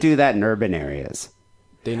tend to do that in urban areas.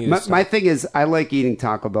 They need to My stop. thing is, I like eating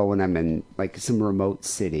Taco Bell when I'm in like some remote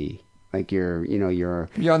city. Like you're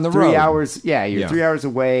on the 3 road. hours. Yeah, you're Yeah. 3 hours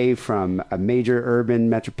away from a major urban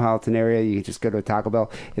metropolitan area. You can just go to a Taco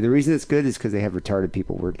Bell, and the reason it's good is because they have retarded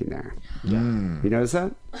people working there. Yeah, you notice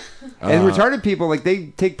that? And retarded people, like they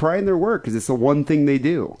take pride in their work because it's the one thing they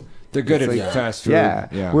do. They're good It's at like- fast food.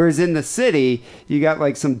 Yeah. Whereas in the city, you got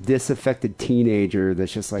like some disaffected teenager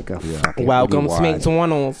that's just like a fucking Welcome to wad.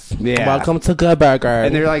 McDonald's. Yeah. Welcome to Good Burger.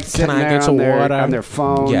 And they're like sitting Can I there get on your water? on their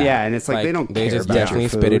phone. Yeah, and it's like they don't They care just about your definitely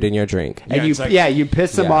food. spit it in your drink. And it's like- you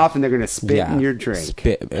piss them Yeah. off, and they're gonna spit Yeah. in your drink.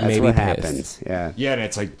 Spit, That's maybe what piss. happens. Yeah. Yeah, and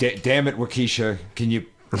it's like, damn it, Waukesha, can you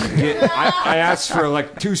I asked for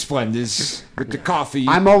like 2 Splendors with the coffee.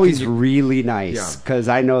 I'm always Can you- really nice Yeah. because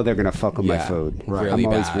I know they're gonna fuck with my Yeah, food. right. I'm Really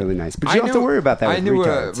always bad. really nice, but you don't have to worry about that. I with knew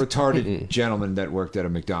retards. a retarded gentleman that worked at a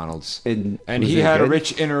McDonald's, And and was he it had a good?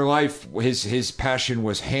 rich inner life. His passion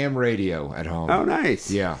was ham radio at home. Oh, nice.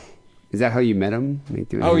 Yeah. Is that how you met him? Like,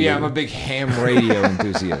 doing Oh ham yeah, I'm radio? a big ham radio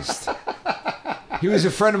enthusiast. He was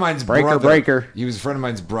a friend of mine's Breaker. He was a friend of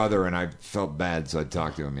mine's brother, and I felt bad, so I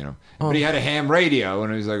talked to him, But he had a ham radio,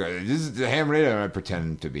 and he was like, this is the ham radio, and I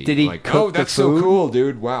pretended to be. Did he like, cook oh, the that's so food? cool,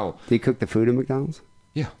 dude. Wow. Did he cook the food at McDonald's?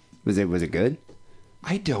 Yeah. Was it good?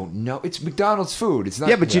 I don't know. It's McDonald's food. It's not.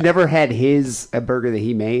 Yeah, but you never had a burger that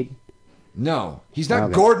he made? No. He's not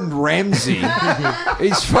Okay. Gordon Ramsay.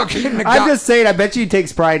 He's fucking McDonald's. I'm just saying, I bet you he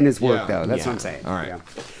takes pride in his work, Yeah. though. That's Yeah. what I'm saying. All right. Yeah.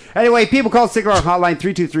 Anyway, people call Stick Around Hotline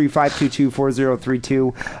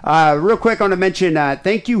 323-522-4032. Real quick, I want to mention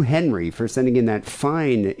thank you, Henry, for sending in that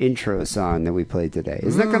fine intro song that we played today.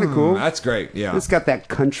 Isn't that kind of cool? That's great. Yeah. It's got that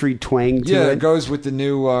country twang to Yeah, it. it goes with the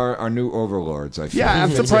new our new overlords. I feel. Yeah,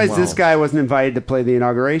 I'm surprised this guy wasn't invited to play the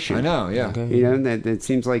inauguration. I know. Yeah. That it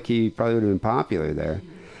seems like he probably would have been popular there.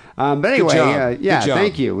 But anyway, job. yeah, Good job.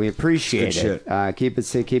 thank you. We appreciate Good it. Keep it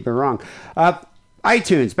sick, keep it wrong.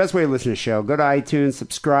 iTunes, best way to listen to the show. Go to iTunes,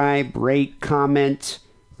 subscribe, rate, comment.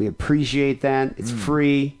 We appreciate that. It's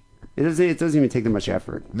free. It doesn't even take that much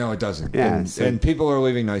effort. No, it doesn't. Yeah, and people are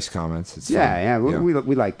leaving nice comments. It's fun.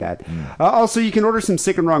 We like that. Also, you can order some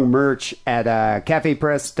Sick and Wrong merch at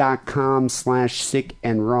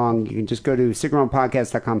cafepress.com/sickandwrong. You can just go to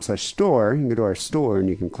sickandwrongpodcast.com/store. You can go to our store and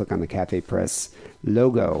you can click on the Cafe Press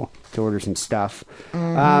logo to order some stuff.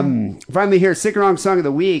 Finally here, Sick and Wrong Song of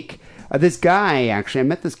the Week. This guy, actually, I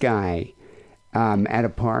met this guy at a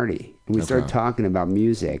party. And we started talking about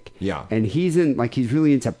music. Yeah. And he's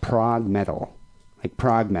really into prog metal. Like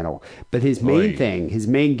prog metal. But his main thing, his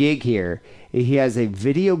main gig here, he has a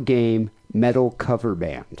video game metal cover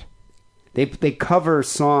band. They cover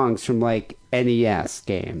songs from like NES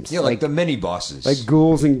games. Yeah, like the mini bosses. Like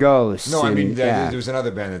Ghouls and Ghosts. No, I mean, yeah. there's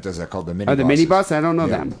another band that does that called the Mini Oh, Bosses. the Mini Boss? I don't know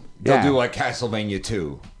them. They'll Yeah. do like Castlevania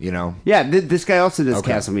 2, Yeah, this guy also does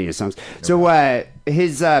Okay. Castlevania songs. So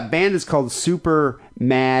his band is called Super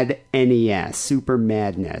Mad NES, Super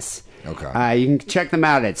Madness. Okay. You can check them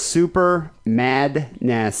out at Super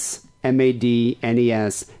Madness,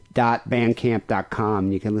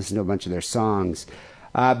 MADNES.bandcamp.com. You can listen to a bunch of their songs.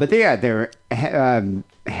 But they're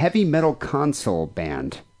heavy metal console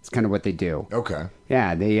band. It's kind of what they do. Okay.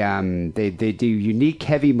 Yeah, they do unique,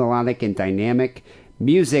 heavy, melodic, and dynamic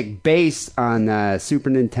music based on Super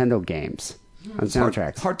Nintendo games on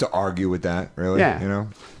soundtracks. Hard to argue with that, really. Yeah.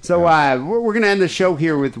 So we're going to end the show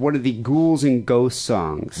here with one of the Ghouls and Ghosts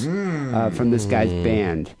songs from this guy's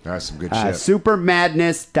band. That's some good shit.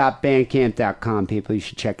 Supermadness.bandcamp.com, people. You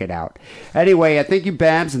should check it out. Anyway, thank you,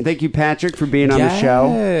 Babs, and thank you, Patrick, for being on the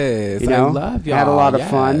show. Yes, I love y'all. Had a lot of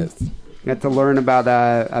fun. Got to learn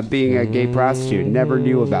about being a gay prostitute. Never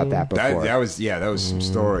knew about that before. That was some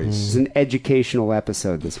stories. It's an educational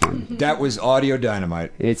episode, this one. That was audio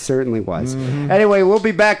dynamite. It certainly was. Anyway, we'll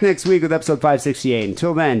be back next week with episode 568.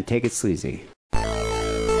 Until then, take it sleazy.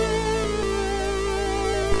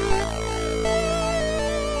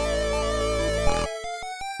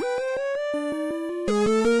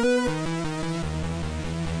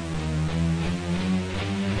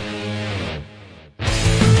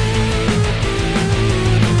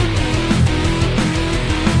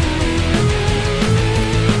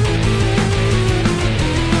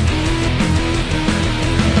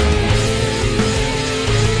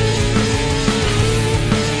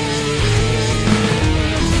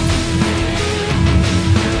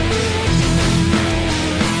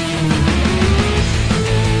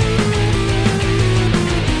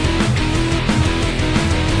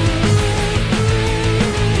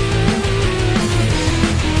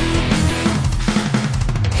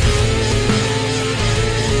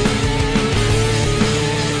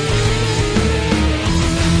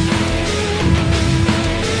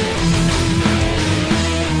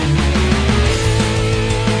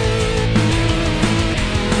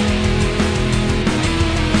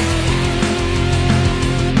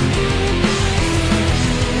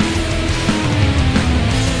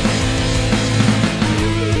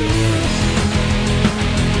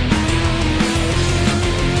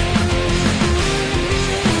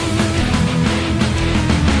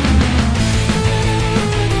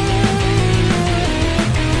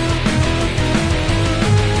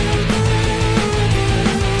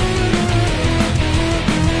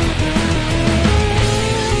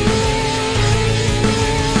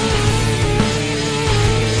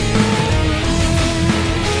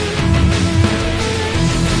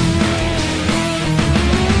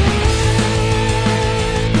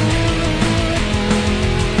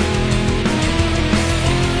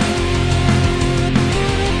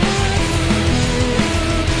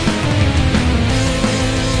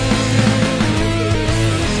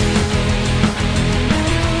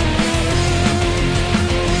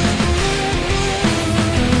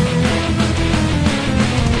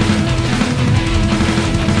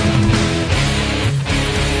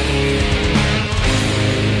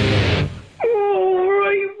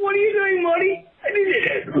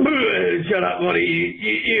 Monty,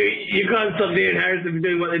 you can't stop Dee and Harrison from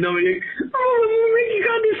doing what they normally do. Oh, Rick, you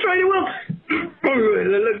can't destroy the world.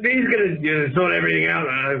 Look, Dee's gonna sort everything out.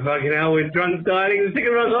 Fucking hell, we're drunk dialing the Stick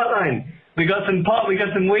and Rose hotline. We got some pot, we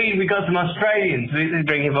got some weed, we got some Australians. They're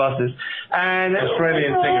drinking bastards. And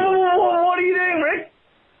Australian cigarettes. What are you doing, Rick?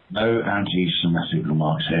 No anti-Semitic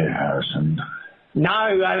remarks here, Harrison.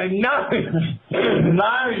 No, no.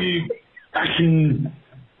 No, you fucking...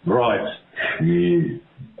 Right. The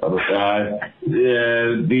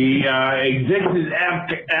executive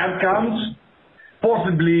outcomes,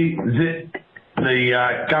 possibly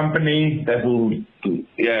the company that will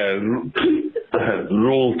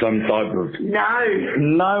rule some type of...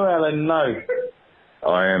 No, Alan, no.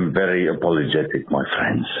 I am very apologetic, my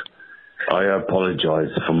friends. I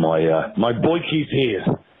apologize for my boykies here.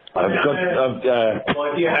 I've got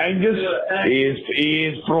Angus. He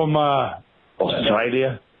is from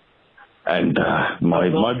Australia, and my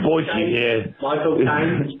boykie here.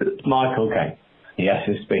 Michael Kane. He has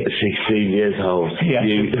to speak. 16 years old. He has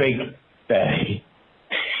to speak very.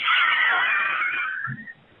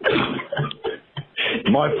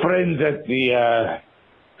 My friends at the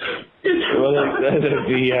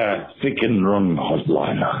Sick and Run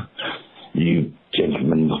hotline. You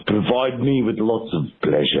gentlemen provide me with lots of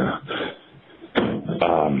pleasure.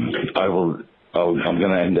 I'm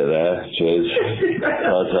going to end it there. Cheers.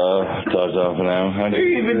 Ta-ta for now.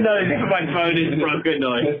 Even though my phone is broken,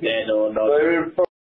 no, it's dead or not.